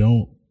do, I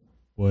don't.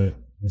 But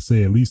I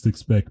say at least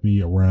expect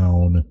me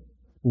around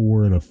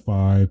 4 to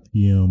 5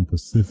 p.m.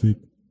 Pacific.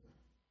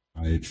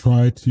 I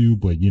try to,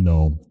 but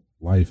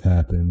life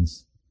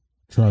happens.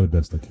 Try the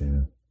best I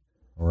can.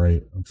 All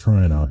right, I'm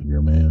trying out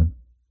here, man.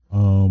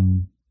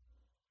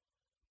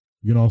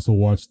 You can also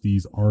watch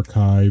these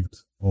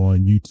archived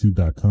on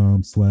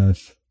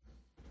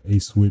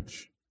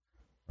youtube.com/aswitch.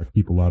 I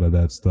keep a lot of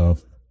that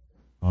stuff.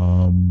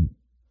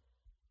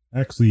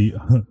 Actually,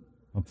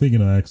 I'm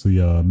thinking of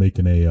actually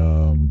making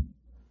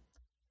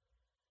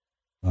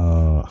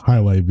a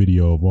highlight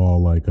video of all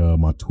like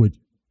my Twitch,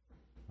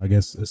 I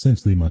guess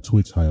essentially my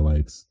Twitch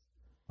highlights.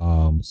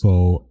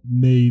 So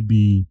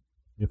maybe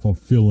if I'm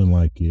feeling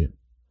like it,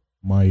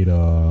 might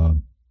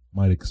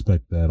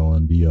expect that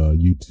on the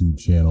YouTube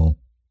channel.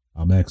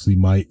 Actually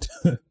might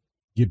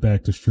get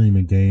back to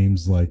streaming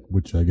games, like,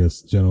 which I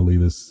guess generally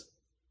this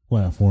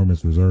platform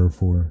is reserved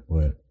for,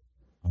 but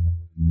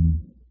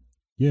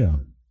yeah.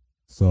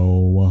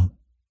 So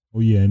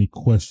any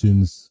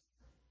questions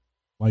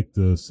like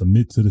to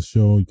submit to the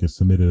show, you can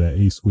submit it at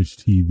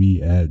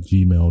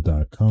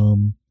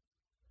aswitchtv@gmail.com.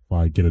 If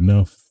I get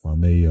enough, I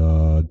may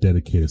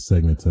dedicate a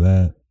segment to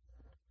that.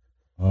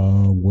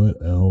 What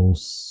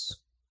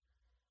else?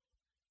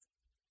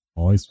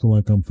 I always feel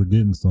like I'm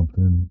forgetting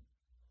something.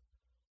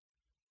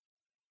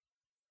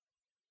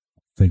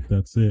 I think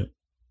that's it.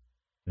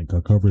 I think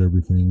I covered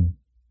everything.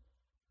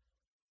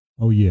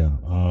 Oh yeah.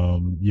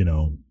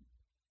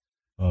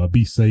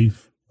 Be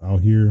safe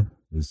out here.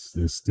 It's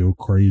still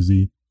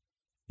crazy.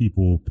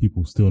 People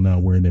still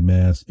not wearing their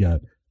masks.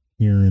 Got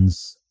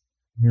Karens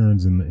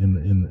in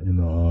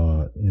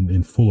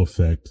full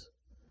effect,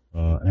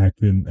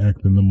 acting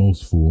the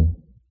most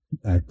fool.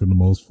 Acting the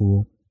most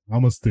fool.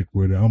 I'm gonna stick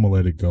with it. I'm gonna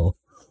let it go.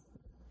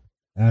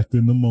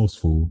 Acting the most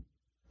fool.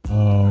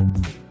 So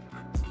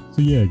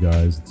yeah,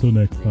 guys. Until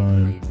next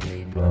time.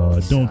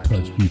 Don't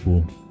touch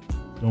people.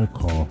 Don't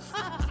cough.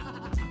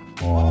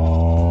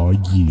 Oh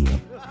yeah.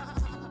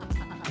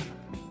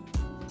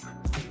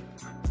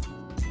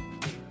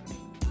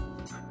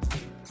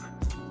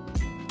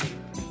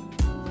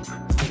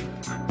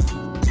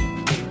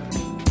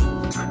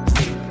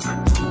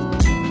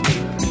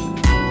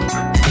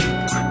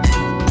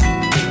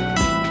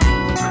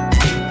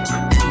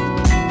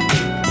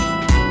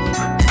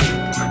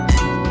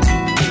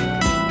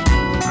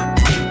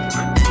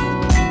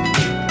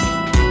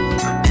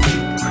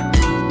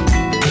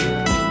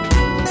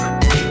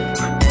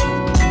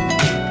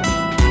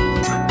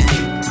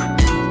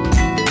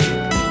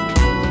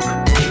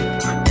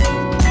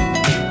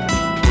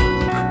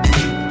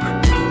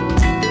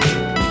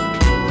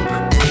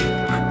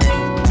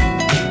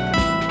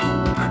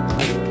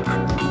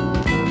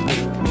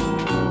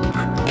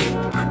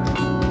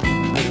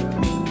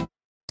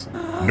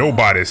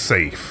 Nobody's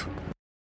safe.